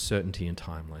certainty in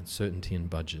timeline, certainty in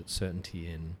budget, certainty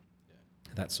in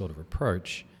that sort of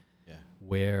approach,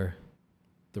 where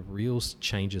the real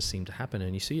changes seem to happen,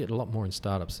 and you see it a lot more in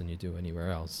startups than you do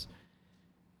anywhere else.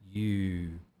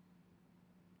 You've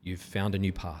found a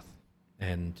new path,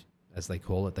 and as they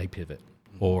call it, they pivot.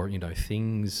 Or,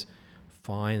 things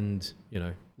find,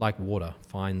 like water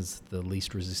finds the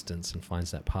least resistance and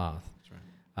finds that path. That's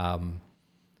right. And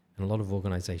a lot of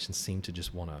organizations seem to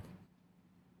just want to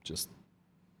just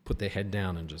put their head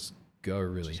down and just go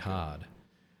really hard.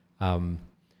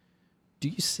 Do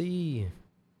you see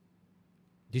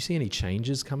any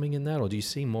changes coming in that, or do you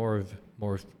see more of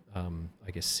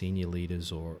I guess senior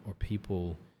leaders or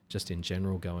people just in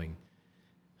general going,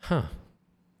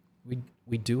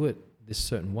 we do it this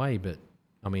certain way, but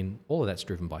I mean, all of that's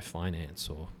driven by finance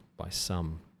or by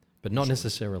but not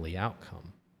necessarily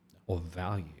outcome or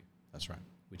value. That's right.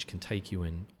 Which can take you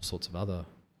in all sorts of other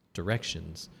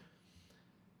directions.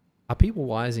 Are people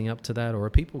wising up to that, or are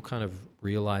people kind of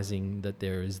realizing that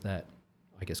there is that,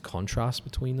 I guess, contrast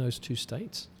between those two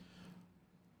states?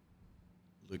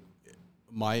 Look,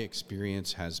 my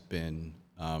experience has been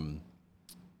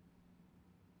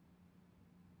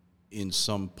in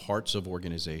some parts of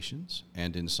organizations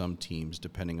and in some teams,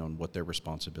 depending on what their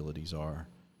responsibilities are,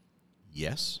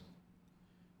 yes.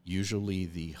 Usually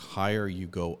the higher you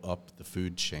go up the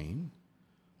food chain,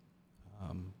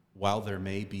 while there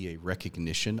may be a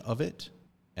recognition of it,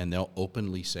 and they'll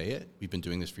openly say it, we've been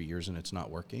doing this for years and it's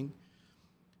not working,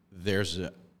 there's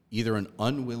either an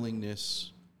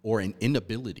unwillingness or an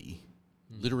inability,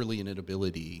 literally an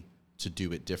inability to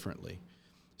do it differently.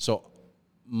 So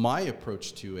my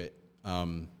approach to it,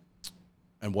 and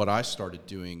what I started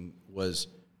doing, was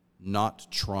not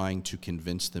trying to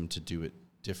convince them to do it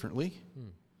differently.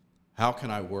 How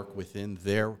can I work within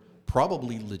their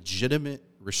probably legitimate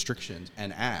restrictions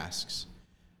and asks,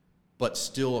 but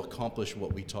still accomplish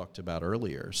what we talked about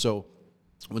earlier? So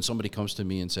when somebody comes to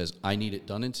me and says, I need it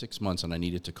done in 6 months and I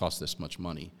need it to cost this much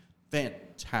money,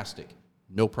 fantastic,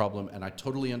 no problem. And I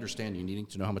totally understand you needing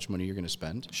to know how much money you're going to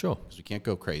spend. Sure. Because we can't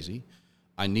go crazy.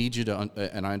 I need you to,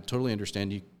 and I totally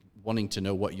understand you wanting to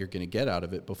know what you're going to get out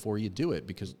of it before you do it,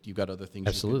 because you've got other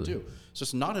things you can do. So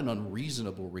it's not an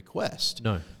unreasonable request.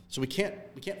 No. So we can't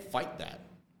fight that.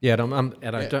 Yeah, and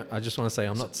I Yeah. don't. I just want to say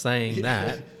I'm not saying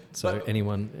that. So But-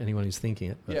 anyone who's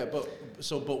thinking it. But Yeah,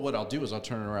 but what I'll do is I'll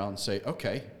turn it around and say,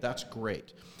 okay, that's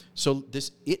great. So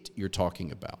this it you're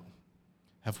talking about,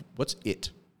 what's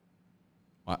it?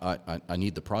 I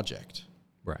need the project.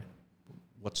 Right.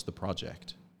 What's the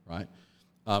project, right?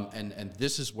 And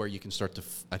this is where you can start to,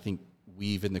 I think,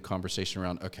 weave in the conversation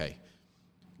around, okay,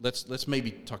 let's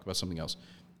maybe talk about something else.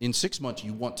 In 6 months,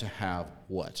 you want to have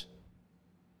what?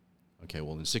 Okay,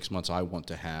 well, in 6 months, I want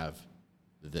to have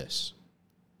this.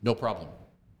 No problem.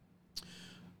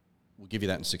 We'll give you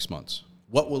that in 6 months.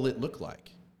 What will it look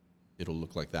like? It'll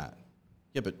look like that.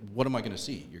 Yeah, but what am I going to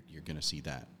see? You're going to see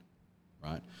that,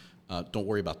 right? Don't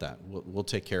worry about that. We'll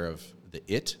take care of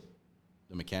the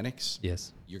mechanics.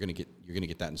 Yes. You're going to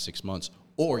get that in 6 months,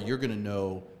 or you're going to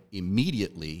know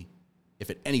immediately if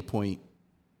at any point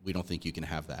we don't think you can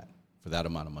have that for that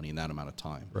amount of money in that amount of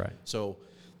time. Right. So,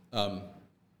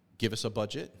 give us a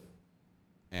budget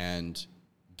and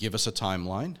give us a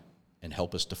timeline and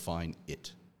help us define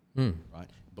it. Right.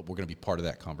 But we're going to be part of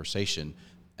that conversation,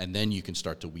 and then you can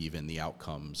start to weave in the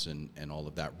outcomes and all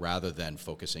of that, rather than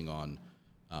focusing on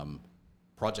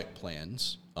project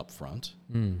plans up front,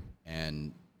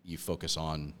 and you focus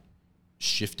on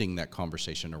shifting that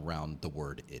conversation around the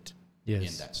word it in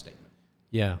that statement.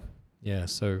 Yeah. Yeah.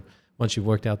 So once you've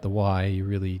worked out the why, you're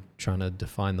really trying to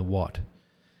define the what.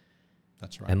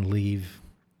 That's right. And leave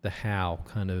the how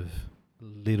kind of a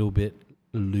little bit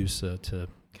looser to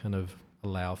kind of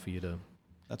allow for you to.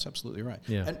 That's absolutely right.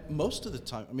 Yeah. And most of the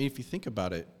time, I mean, if you think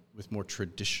about it with more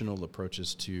traditional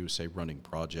approaches to, say, running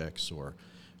projects or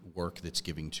work that's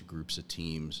giving to groups of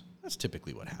teams, that's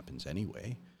typically what happens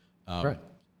anyway. Right.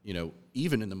 You know,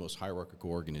 even in the most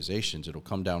hierarchical organizations, it'll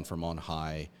come down from on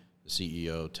high. The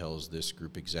CEO tells this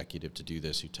group executive to do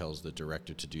this, who tells the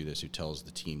director to do this, who tells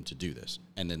the team to do this.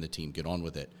 And then the team get on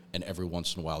with it. And every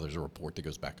once in a while, there's a report that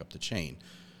goes back up the chain.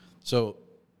 So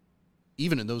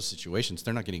even in those situations,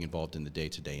 they're not getting involved in the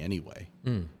day-to-day anyway.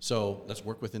 So let's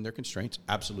work within their constraints.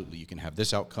 Absolutely, you can have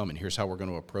this outcome, and here's how we're going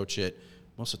to approach it.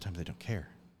 Most of the time, they don't care,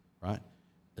 right?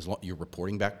 As long you're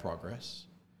reporting back progress,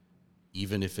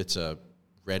 even if it's a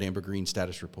red, amber, green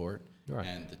status report, Right.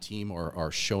 and the team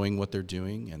are showing what they're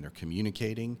doing and they're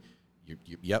communicating,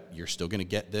 you're still going to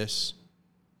get this.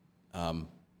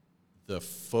 The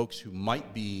folks who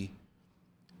might be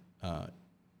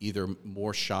either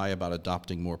more shy about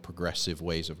adopting more progressive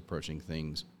ways of approaching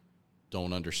things,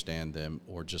 don't understand them,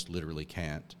 or just literally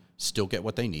can't, still get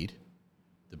what they need.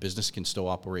 The business can still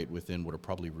operate within what are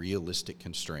probably realistic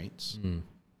constraints.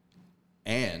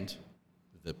 And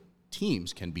the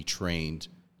teams can be trained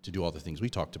to do all the things we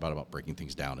talked about breaking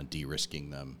things down and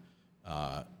de-risking them,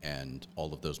 and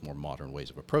all of those more modern ways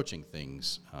of approaching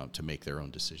things, to make their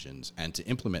own decisions and to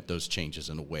implement those changes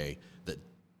in a way that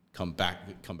come back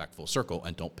full circle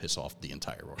and don't piss off the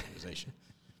entire organization.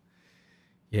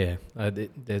 Yeah.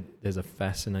 There's a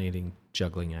fascinating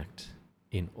juggling act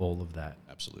in all of that.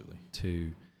 Absolutely.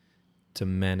 To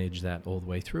manage that all the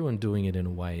way through, and doing it in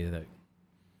a way that,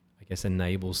 I guess,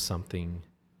 enables something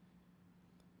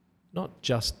not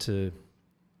just to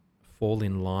fall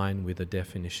in line with a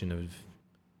definition of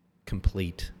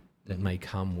complete that may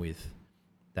come with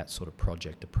that sort of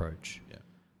project approach,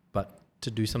 but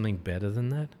to do something better than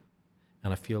that.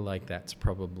 And I feel like that's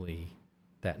probably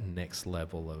that next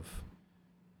level of,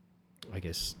 I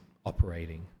guess,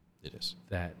 operating. It is.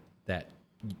 That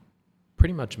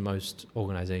pretty much most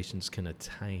organizations can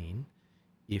attain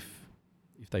if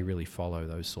they really follow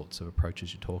those sorts of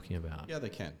approaches you're talking about. Yeah, they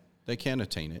can. They can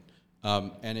attain it.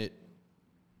 And it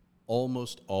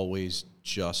almost always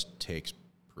just takes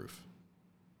proof.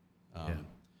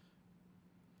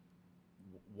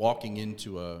 Walking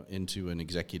into an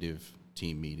executive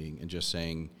team meeting and just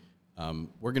saying,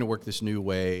 we're going to work this new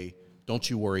way. Don't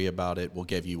you worry about it. We'll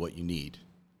give you what you need.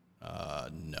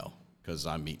 No, because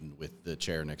I'm meeting with the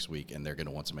chair next week, and they're going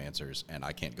to want some answers, and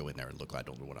I can't go in there and look, I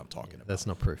don't know what I'm talking about. That's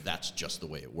not proof. That's just the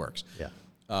way it works. Yeah.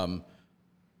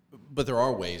 But there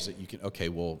are ways that you can,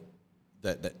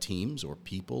 that teams or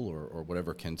people or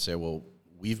whatever can say, well,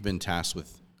 we've been tasked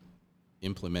with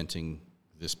implementing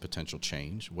this potential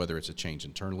change, whether it's a change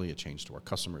internally, a change to our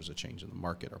customers, a change in the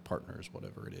market, our partners,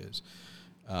 whatever it is.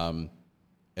 And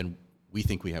we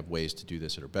think we have ways to do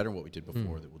this that are better than what we did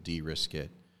before, that will de-risk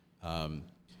it.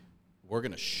 We're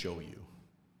going to show you.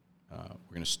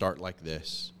 We're going to start like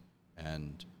this,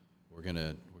 and we're going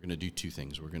to do two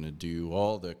things. We're going to do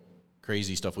all the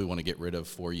crazy stuff we want to get rid of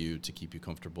for you to keep you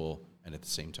comfortable, and at the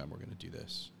same time, we're going to do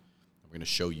this. We're going to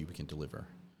show you we can deliver.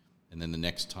 And then the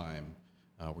next time,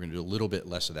 we're going to do a little bit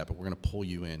less of that, but we're going to pull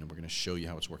you in, and we're going to show you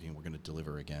how it's working, and we're going to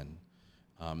deliver again.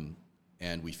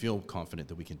 and we feel confident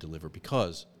that we can deliver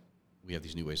because we have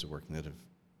these new ways of working that have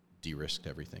de-risked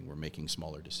everything. We're making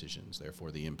smaller decisions.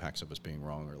 Therefore, the impacts of us being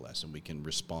wrong are less, and we can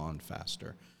respond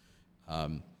faster.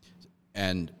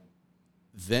 And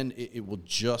then it will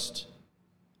just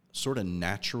sort of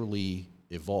naturally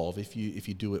evolve if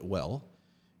you do it well.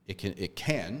 It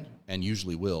can and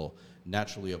usually will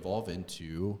naturally evolve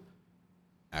into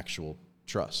actual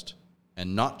trust,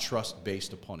 and not trust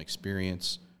based upon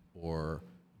experience or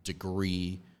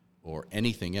degree or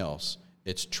anything else.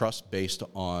 It's trust based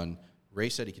on Ray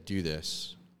said he could do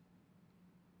this.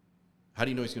 How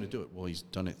do you know he's going to do it? Well, he's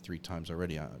done it 3 times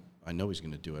already. I know he's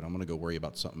going to do it. I'm going to go worry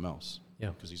about something else.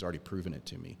 Yeah, because he's already proven it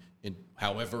to me. And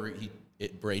however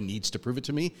Ray needs to prove it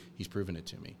to me, he's proven it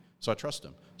to me. So I trust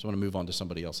him. So I'm going to move on to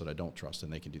somebody else that I don't trust,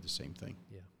 and they can do the same thing.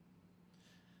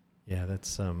 Yeah,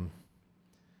 that's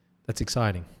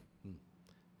exciting,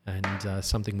 and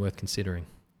something worth considering.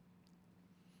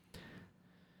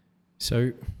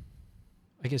 So,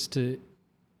 I guess to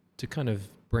kind of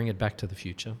bring it back to the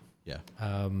future. Yeah.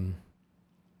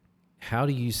 How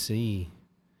do you see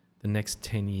the next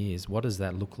 10 years? What does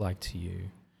that look like to you?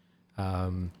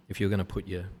 If you're going to put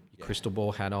your crystal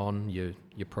ball hat on, your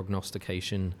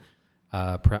prognostication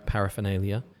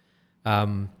paraphernalia,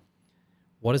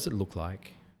 what does it look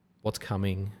like? What's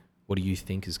coming? What do you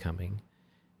think is coming?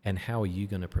 And how are you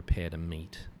going to prepare to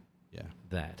meet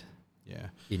that? Yeah.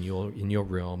 In your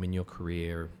realm, in your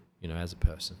career, as a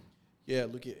person. Yeah,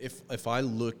 look, if I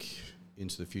look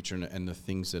into the future and the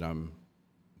things that I'm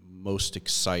most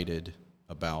excited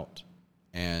about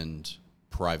and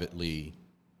privately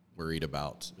worried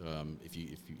about, if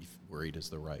worried is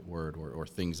the right word, or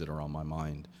things that are on my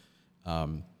mind,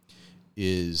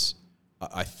 is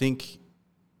I think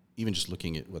even just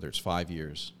looking at whether it's 5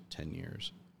 years, 10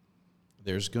 years,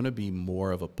 there's going to be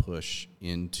more of a push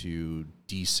into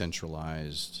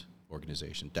decentralized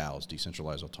organization, DAOs,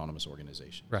 decentralized autonomous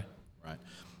organizations. Right.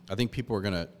 I think people are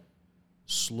going to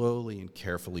slowly and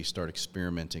carefully start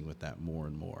experimenting with that more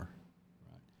and more.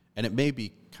 Right? And it may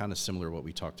be kind of similar to what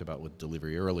we talked about with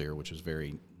delivery earlier, which was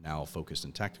very now focused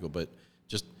and tactical, but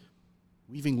just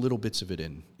weaving little bits of it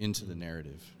into the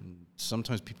narrative. And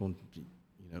sometimes people,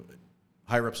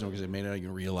 higher ups in an organization may not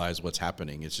even realize what's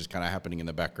happening. It's just kind of happening in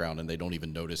the background, and they don't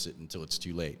even notice it until it's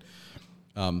too late.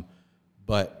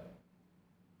 But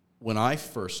when I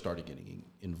first started getting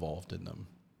involved in them,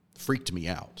 freaked me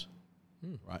out,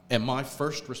 right? And my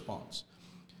first response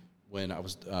when I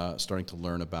was starting to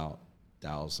learn about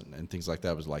DAOs and things like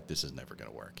that was like, this is never going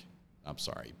to work. I'm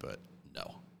sorry, but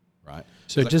no, right?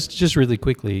 So just really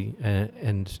quickly,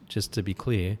 and just to be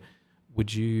clear,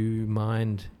 would you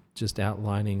mind just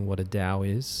outlining what a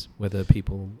DAO is, whether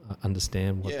people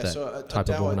understand what type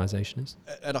of organization is?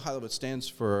 At a high level, it stands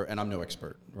for, and I'm no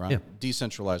expert, right? Yeah.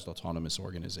 Decentralized Autonomous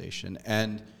Organization.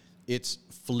 And it's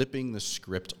flipping the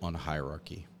script on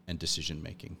hierarchy and decision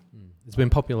making. It's been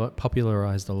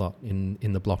popularized a lot in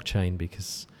the blockchain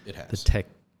because it has. The tech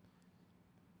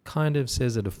kind of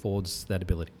says it affords that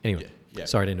ability. Anyway,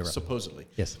 sorry to interrupt. Supposedly.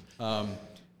 Yes.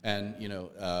 And,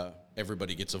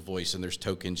 everybody gets a voice and there's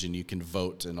tokens and you can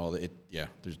vote and all that.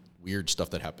 There's weird stuff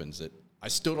that happens that I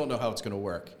still don't know how it's going to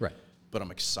work. Right. But I'm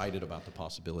excited about the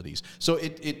possibilities. So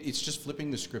it's just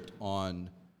flipping the script on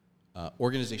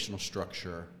organizational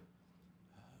structure,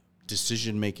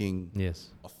 decision-making,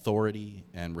 authority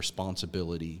and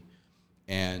responsibility,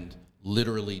 and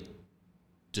literally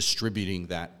distributing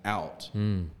that out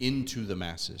into the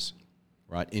masses,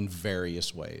 right, in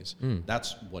various ways.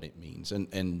 That's what it means.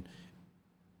 And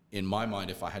in my mind,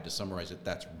 if I had to summarize it,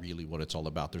 that's really what it's all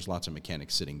about. There's lots of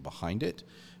mechanics sitting behind it,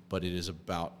 but it is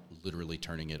about literally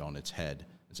turning it on its head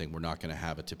and saying we're not going to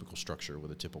have a typical structure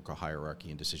with a typical hierarchy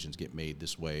and decisions get made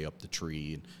this way up the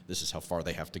tree, and this is how far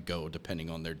they have to go depending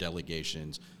on their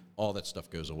delegations. All that stuff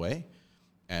goes away,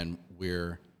 and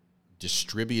we're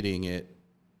distributing it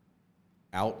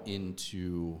out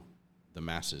into the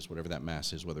masses, whatever that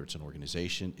mass is, whether it's an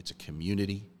organization, it's a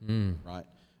community, right?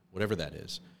 Whatever that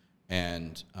is.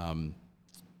 And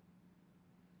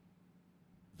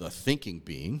the thinking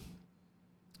being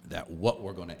that what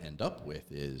we're going to end up with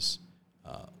is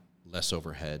less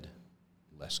overhead,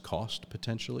 less cost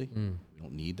potentially. We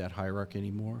don't need that hierarchy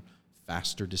anymore.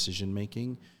 Faster decision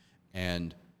making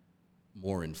and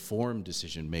more informed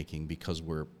decision making because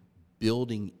we're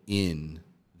building in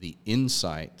the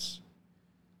insights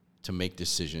to make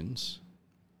decisions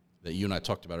that you and I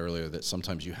talked about earlier, that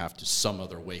sometimes you have to some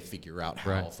other way figure out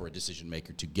how for a decision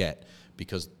maker to get,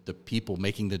 because the people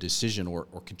making the decision or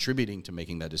contributing to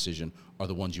making that decision are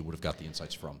the ones you would have got the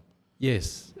insights from.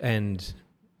 Yes, and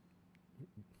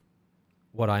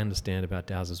what I understand about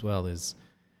DAOs as well is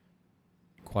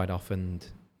quite often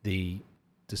the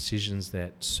decisions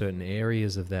that certain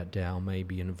areas of that DAO may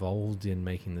be involved in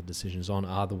making the decisions on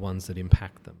are the ones that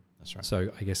impact them. That's right.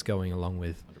 So I guess going along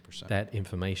with 100%. that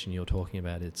information you're talking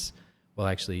about, it's, well,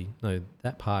 actually, no,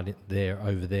 that part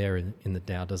over there in the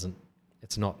DAO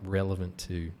it's not relevant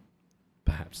to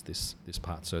perhaps this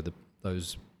part. So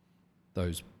those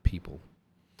people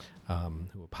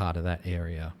who are part of that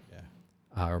area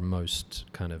are most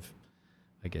kind of,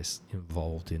 I guess,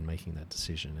 involved in making that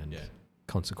decision and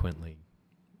consequently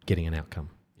getting an outcome.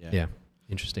 Yeah.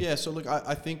 Interesting. Yeah, so look,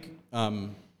 I think, at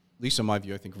least in my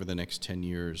view, I think over the next 10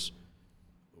 years,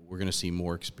 we're going to see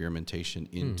more experimentation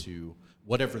into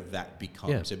whatever that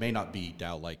becomes. Yeah. It may not be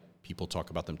DAO like people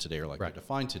talk about them today or like they're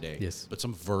defined today, but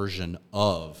some version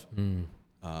of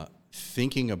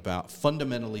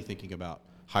fundamentally thinking about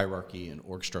hierarchy and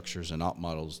org structures and op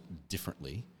models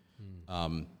differently,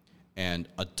 and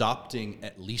adopting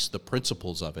at least the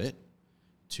principles of it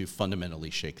to fundamentally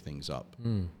shake things up.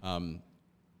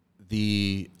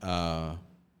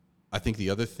 I think the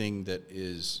other thing that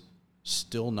is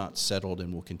still not settled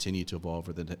and will continue to evolve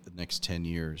over the next 10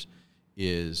 years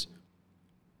is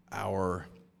our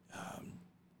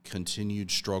continued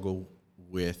struggle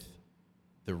with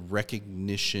the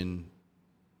recognition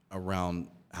around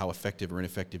how effective or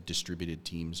ineffective distributed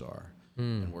teams are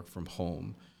and work from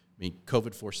home. I mean,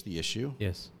 COVID forced the issue.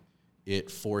 Yes. It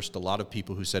forced a lot of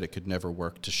people who said it could never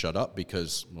work to shut up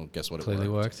because, well, guess what? Clearly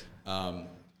it worked.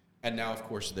 And now, of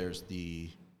course, there's the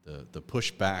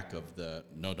pushback of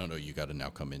no, you got to now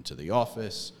come into the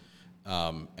office,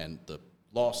 and the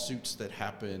lawsuits that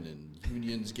happen and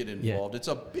unions get involved. It's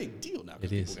a big deal now because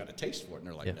people got a taste for it, and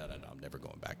they're like, no, I'm never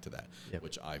going back to that,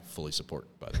 which I fully support,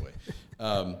 by the way.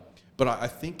 But I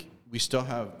think we still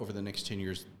have, over the next 10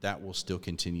 years, that will still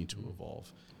continue to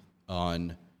evolve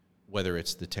on whether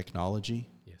it's the technology.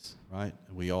 Yes. Right?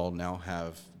 We all now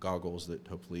have goggles that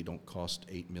hopefully don't cost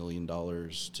 $8 million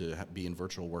to be in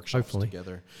virtual workshops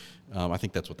together. I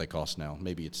think that's what they cost now.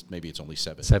 Maybe it's only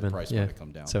 $7. The price might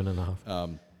come down.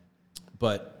 7.5.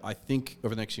 But I think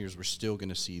over the next years, we're still going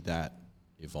to see that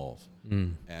evolve.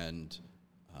 And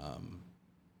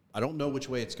I don't know which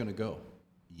way it's going to go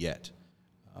yet.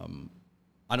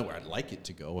 I know where I'd like it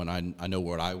to go, and I know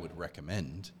what I would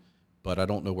recommend, but I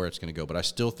don't know where it's going to go. But I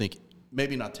still think,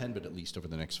 maybe not 10, but at least over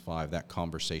the next 5, that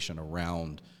conversation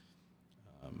around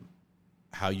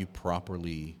how you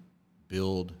properly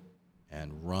build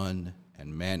and run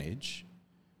and manage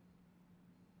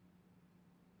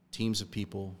teams of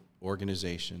people,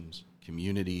 organizations,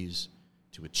 communities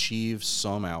to achieve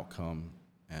some outcome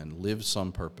and live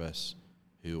some purpose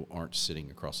who aren't sitting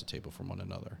across the table from one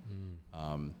another.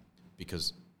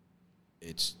 Because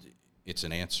it's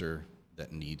an answer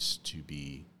that needs to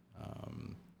be,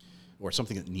 or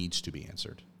something that needs to be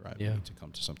answered, right? Yeah. We need to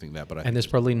come to something that, but and there's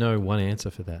probably no one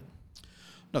answer for that.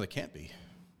 No, there can't be.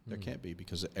 There can't be,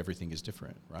 because everything is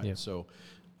different, right? Yeah. So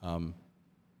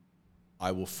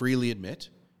I will freely admit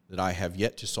that I have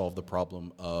yet to solve the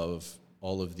problem of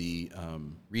all of the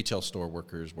retail store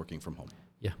workers working from home.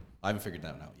 Yeah. I haven't figured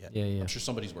that one out yet. Yeah. I'm sure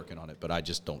somebody's working on it, but I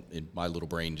just don't, in my little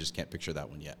brain, just can't picture that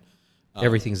one yet.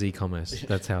 Everything's e-commerce.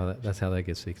 That's how that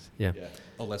gets fixed. Yeah.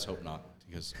 Oh, let's hope not,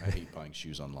 because I hate buying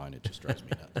shoes online. It just drives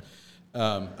me nuts.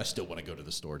 I still want to go to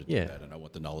the store to do that, and I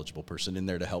want the knowledgeable person in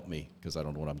there to help me because I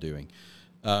don't know what I'm doing.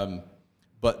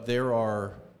 But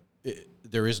there's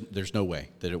no way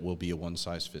that it will be a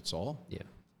one-size-fits-all. Yeah.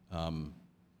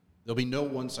 There'll be no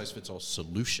one-size-fits-all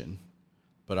solution,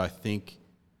 but I think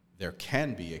there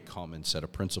can be a common set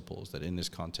of principles that in this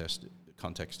context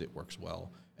it works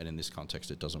well, and in this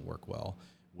context it doesn't work well.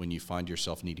 When you find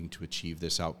yourself needing to achieve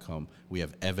this outcome, we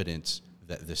have evidence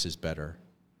that this is better,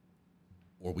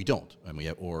 or we don't, and we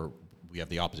have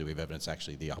the opposite. We have evidence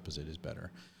actually the opposite is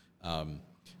better.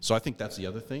 So I think that's the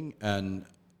other thing, and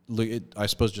I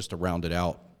suppose just to round it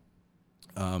out,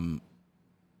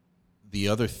 the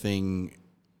other thing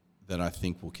that I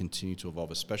think will continue to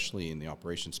evolve, especially in the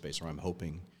operations space, or I'm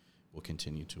hoping will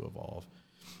continue to evolve,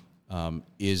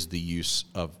 is the use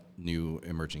of new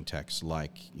emerging techs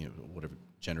like, whatever,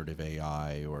 generative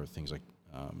AI or things like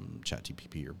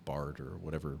ChatGPT or BART or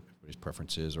whatever everybody's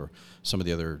preference is, or some of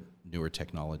the other newer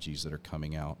technologies that are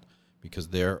coming out, because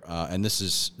they're and this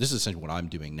is essentially what I'm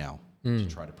doing now to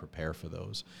try to prepare for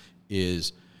those.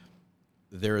 Is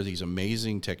there are these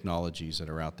amazing technologies that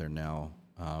are out there now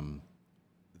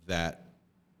that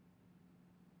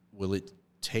will it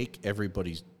take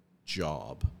everybody's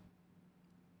job?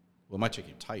 Well, it might take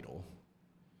your title,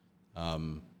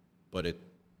 but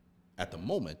at the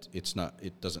moment, it's not.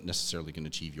 It doesn't necessarily going to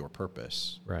achieve your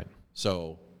purpose. Right.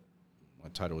 So my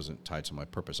title isn't tied to my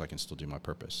purpose. I can still do my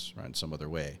purpose, right, in some other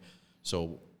way.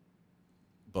 So,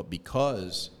 but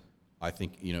because I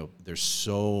think, there's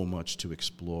so much to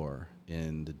explore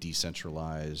in the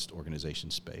decentralized organization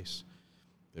space.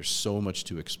 There's so much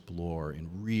to explore in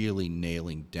really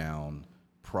nailing down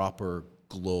proper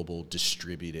global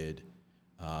distributed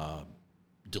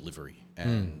delivery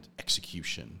and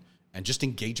execution and just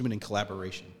engagement and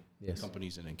collaboration in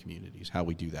companies and in communities, how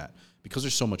we do that. Because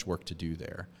there's so much work to do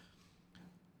there.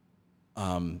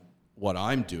 What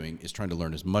I'm doing is trying to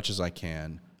learn as much as I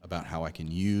can about how I can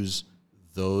use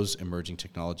those emerging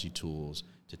technology tools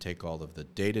to take all of the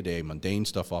day-to-day mundane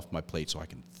stuff off my plate so I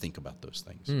can think about those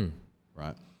things,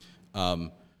 right?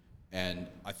 And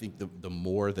I think the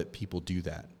more that people do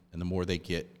that and the more they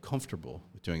get comfortable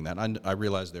with doing that, I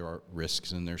realize there are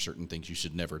risks and there are certain things you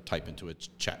should never type into a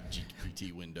chat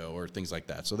GPT window or things like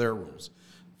that. So there are rules,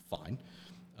 fine,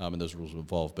 and those rules will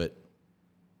evolve. But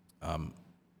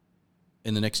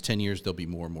in the next 10 years, there'll be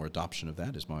more and more adoption of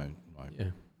that is my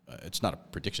it's not a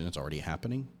prediction, it's already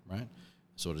happening, right?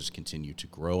 So it'll just continue to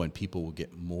grow and people will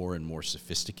get more and more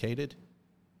sophisticated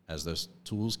as those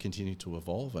tools continue to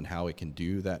evolve and how it can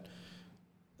do that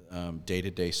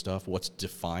day-to-day stuff. What's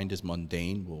defined as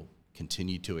mundane will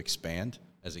continue to expand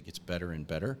as it gets better and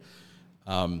better.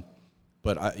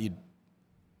 But I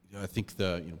think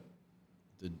the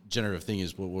generative thing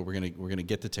is we're gonna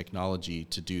get the technology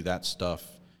to do that stuff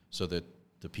so that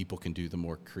the people can do the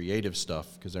more creative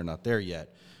stuff because they're not there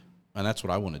yet. And that's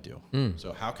what I want to do.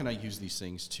 So how can I use these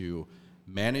things to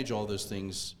manage all those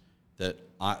things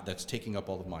that's taking up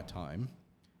all of my time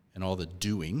and all the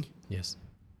doing? Yes.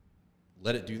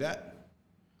 Let it do that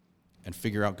and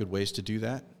figure out good ways to do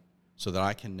that so that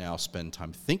I can now spend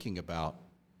time thinking about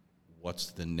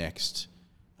what's the next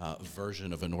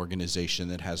version of an organization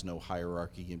that has no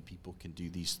hierarchy and people can do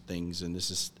these things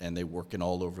and they work in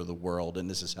all over the world and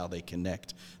this is how they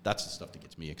connect. That's the stuff that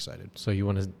gets me excited. So you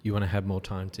want to have more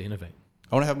time to innovate?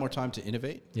 I want to have more time to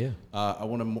innovate. Yeah. I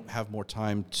want to have more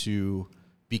time to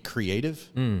be creative,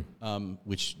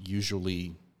 which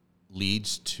usually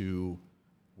leads to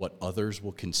what others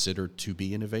will consider to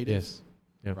be innovative. Yes.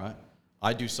 Yep. Right?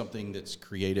 I do something that's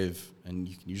creative, and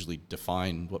you can usually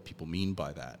define what people mean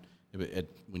by that.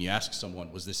 When you ask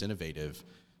someone, was this innovative,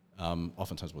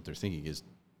 oftentimes what they're thinking is,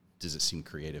 does it seem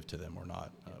creative to them or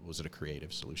not? Was it a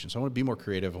creative solution? So I want to be more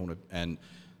creative, and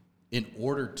in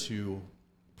order to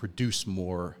produce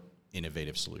more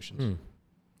innovative solutions.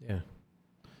 Yeah.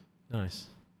 Nice.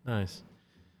 I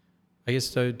guess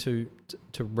so to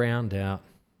round out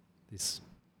this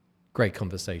great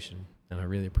conversation, and I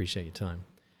really appreciate your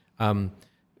time.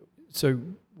 So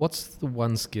what's the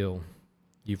one skill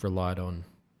you've relied on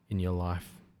in your life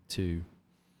to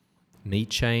meet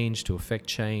change, to affect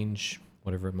change,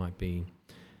 whatever it might be?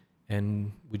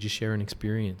 And would you share an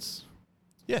experience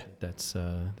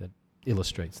that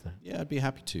illustrates that? Yeah, I'd be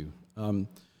happy to.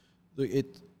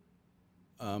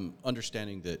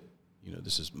 Understanding that,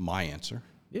 this is my answer.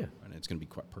 Yeah. And it's going to be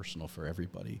quite personal for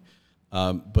everybody.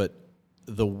 But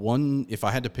if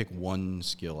I had to pick one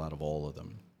skill out of all of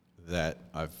them that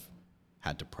I've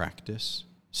had to practice,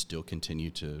 still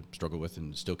continue to struggle with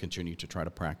and still continue to try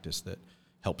to practice that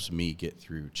helps me get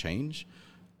through change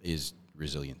is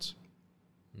resilience.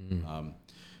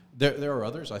 There are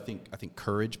others. I think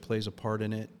courage plays a part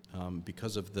in it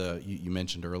because of you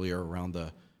mentioned earlier around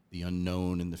the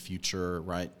unknown in the future,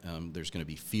 right? There's going to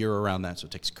be fear around that, so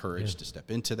it takes courage to step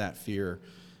into that fear.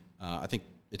 I think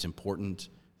it's important.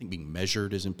 I think being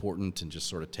measured is important and just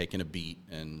sort of taking a beat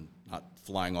and not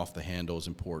flying off the handle is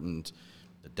important.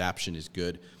 Adaption is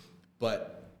good.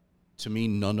 But to me,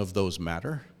 none of those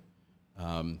matter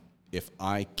if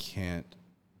I can't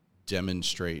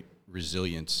demonstrate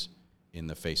resilience in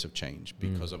the face of change,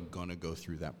 because I'm going to go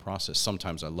through that process.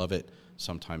 Sometimes I love it.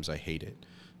 Sometimes I hate it.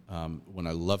 When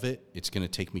I love it, it's going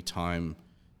to take me time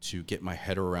to get my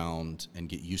head around and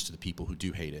get used to the people who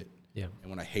do hate it. Yeah. And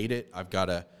when I hate it, I've got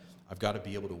to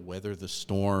be able to weather the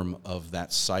storm of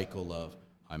that cycle of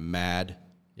I'm mad.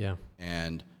 Yeah.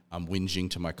 And I'm whinging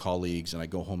to my colleagues, and I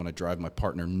go home and I drive my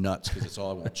partner nuts because it's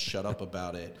all I won't shut up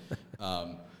about it.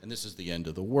 And this is the end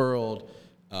of the world.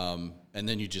 And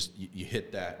then you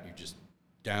hit that, you're just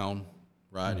down,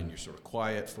 right? And you're sort of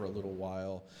quiet for a little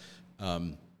while.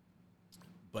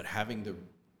 But having the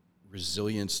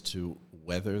resilience to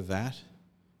weather that,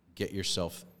 get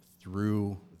yourself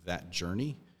through that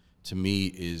journey, to me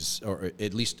is, or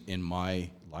at least in my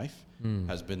life,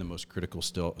 has been the most critical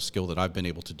skill that I've been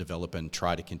able to develop and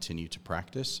try to continue to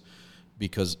practice,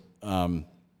 because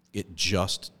it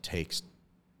just takes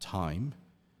time.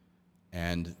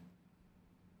 And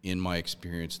in my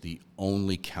experience, the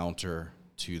only counter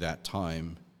to that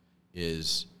time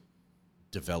is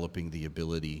developing the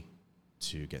ability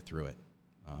to get through it.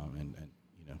 And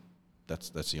that's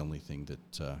the only thing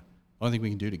only thing we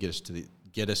can do to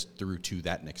get us through to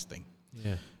that next thing.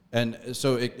 Yeah. And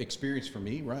so experience for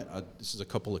me, right? This is a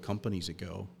couple of companies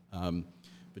ago,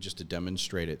 but just to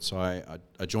demonstrate it. So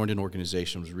I joined an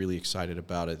organization, was really excited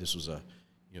about it. This was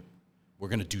we're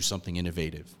going to do something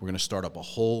innovative. We're going to start up a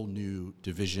whole new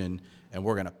division, and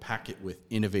we're going to pack it with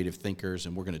innovative thinkers,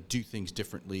 and we're going to do things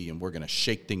differently, and we're going to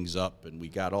shake things up, and we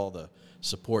got all the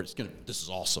support. This is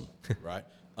awesome, right?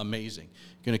 Amazing.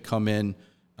 You're going to come in,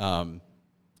 and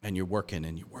you're working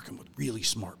with really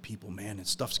smart people, man, and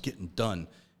stuff's getting done.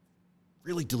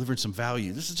 Really delivering some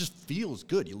value. This just feels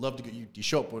good. You love to go. You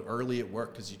show up early at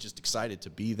work because you're just excited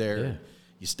to be there. Yeah.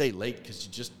 You stay late because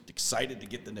you're just excited to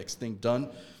get the next thing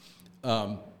done.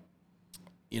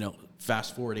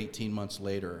 Fast forward 18 months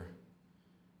later,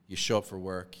 you show up for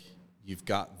work. You've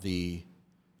got the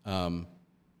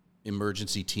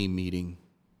emergency team meeting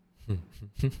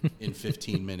in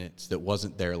 15 minutes that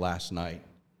wasn't there last night.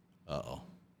 Uh-oh,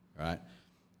 right?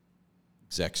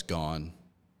 Exec's gone,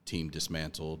 team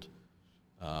dismantled.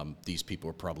 These people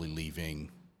are probably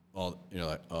leaving.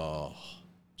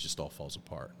 Just all falls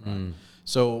apart. Right?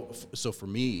 So for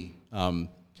me,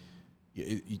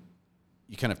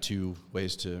 you kind of have two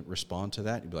ways to respond to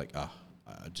that. You'd be like,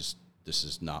 this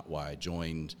is not why I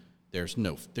joined.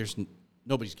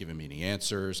 Nobody's giving me any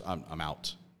answers. I'm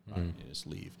out. Right? You just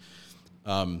leave.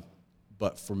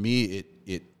 But for me,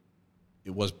 it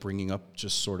was bringing up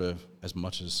just sort of as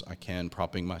much as I can,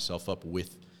 propping myself up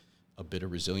with a bit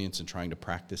of resilience and trying to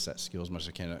practice that skill as much as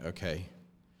I can. Okay,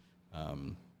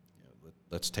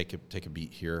 let's take a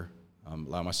beat here.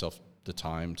 Allow myself the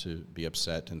time to be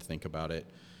upset and think about it.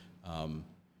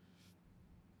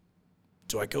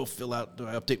 Do I go fill out? Do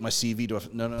I update my CV?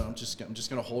 No. I'm just going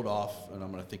to hold off, and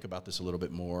I'm going to think about this a little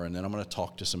bit more, and then I'm going to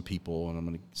talk to some people,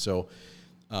 and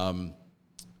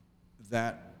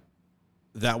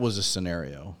that was a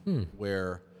scenario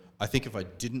where I think if I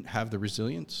didn't have the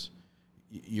resilience,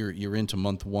 you're into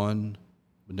month 1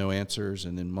 with no answers,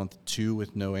 and then month 2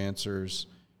 with no answers,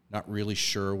 not really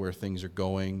sure where things are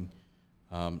going,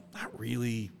 not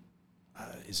really.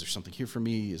 Is there something here for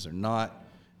me? Is there not?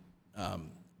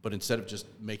 But instead of just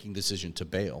making the decision to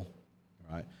bail,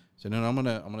 right? So no, I'm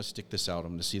gonna stick this out.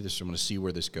 I'm gonna see this. I'm gonna see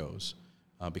where this goes,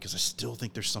 because I still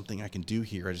think there's something I can do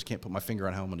here. I just can't put my finger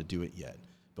on how I'm gonna do it yet.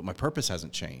 But my purpose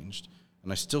hasn't changed,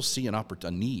 and I still see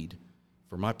a need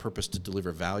for my purpose to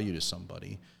deliver value to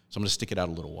somebody. So I'm gonna stick it out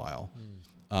a little while.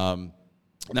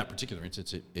 In that particular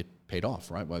instance, it paid off,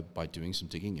 right? By doing some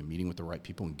digging and meeting with the right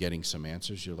people and getting some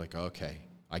answers. You're like, okay,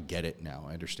 I get it now.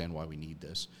 I understand why we need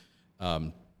this.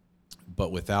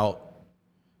 But without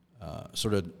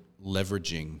sort of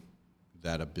leveraging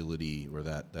that ability or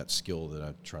that skill that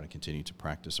I try to continue to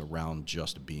practice around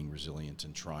just being resilient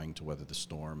and trying to weather the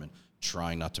storm and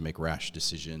trying not to make rash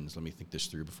decisions, let me think this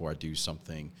through before I do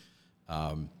something,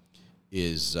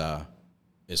 is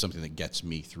something that gets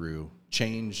me through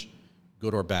change,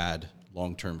 good or bad,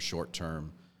 long-term,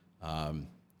 short-term.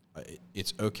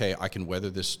 It's okay. I can weather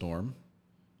this storm.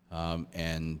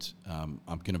 And I'm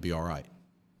going to be all right.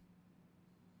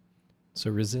 So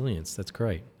resilience, that's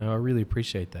great. I really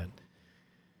appreciate that.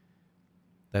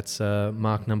 That's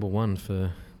mark number 1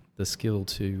 for the skill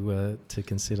to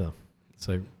consider.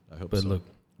 So, I hope but so.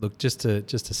 Look, just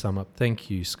to sum up, thank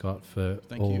you, Scott, for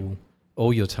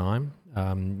all your time,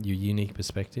 your unique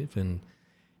perspective,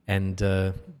 and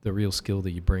the real skill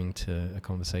that you bring to a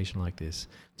conversation like this.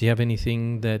 Do you have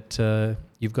anything that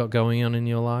you've got going on in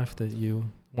your life that you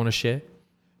want to share?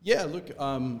 Yeah, look,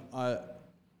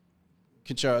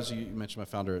 Kinshasa, as you mentioned, my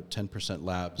founder at 10%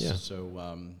 Labs. Yeah.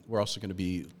 So we're also going to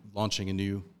be launching a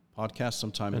new podcast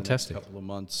sometime in the next couple of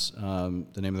months.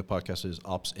 The name of the podcast is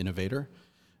Ops Innovator.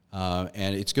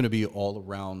 And it's going to be all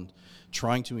around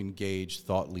trying to engage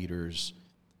thought leaders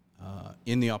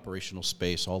in the operational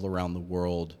space all around the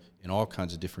world in all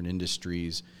kinds of different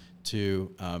industries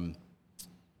to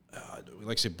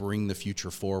like I say, bring the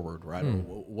future forward, right?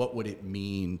 What would it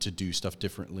mean to do stuff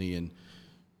differently? And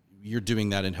you're doing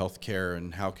that in healthcare,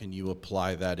 and how can you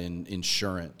apply that in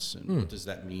insurance? And what does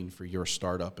that mean for your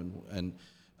startup? And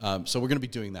so we're going to be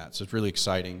doing that. So it's really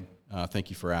exciting.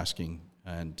 Thank you for asking.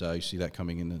 And you see that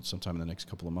coming in sometime in the next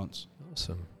couple of months.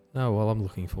 Awesome. Oh, well, I'm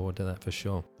looking forward to that for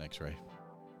sure. Thanks, Ray.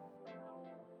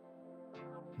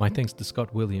 My thanks to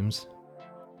Scott Williams.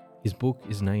 His book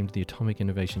is named The Atomic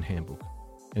Innovation Handbook,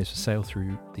 and is for sale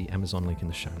through the Amazon link in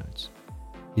the show notes.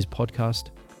 His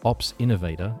podcast, Ops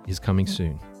Innovator, is coming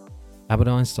soon. Albert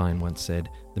Einstein once said,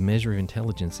 "The measure of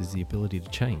intelligence is the ability to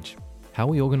change." How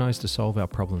we organize to solve our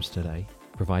problems today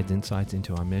provides insights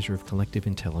into our measure of collective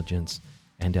intelligence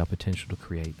and our potential to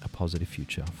create a positive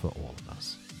future for all of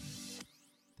us.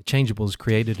 The Changeable is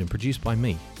created and produced by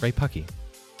me, Ray Puckey.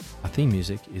 Our theme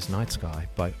music is Night Sky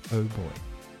by Oh Boy.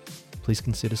 Please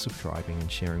consider subscribing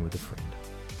and sharing with a friend.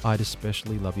 I'd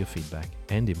especially love your feedback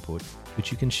and input,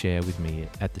 which you can share with me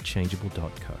at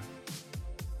thechangeable.co.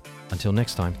 Until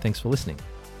next time, thanks for listening.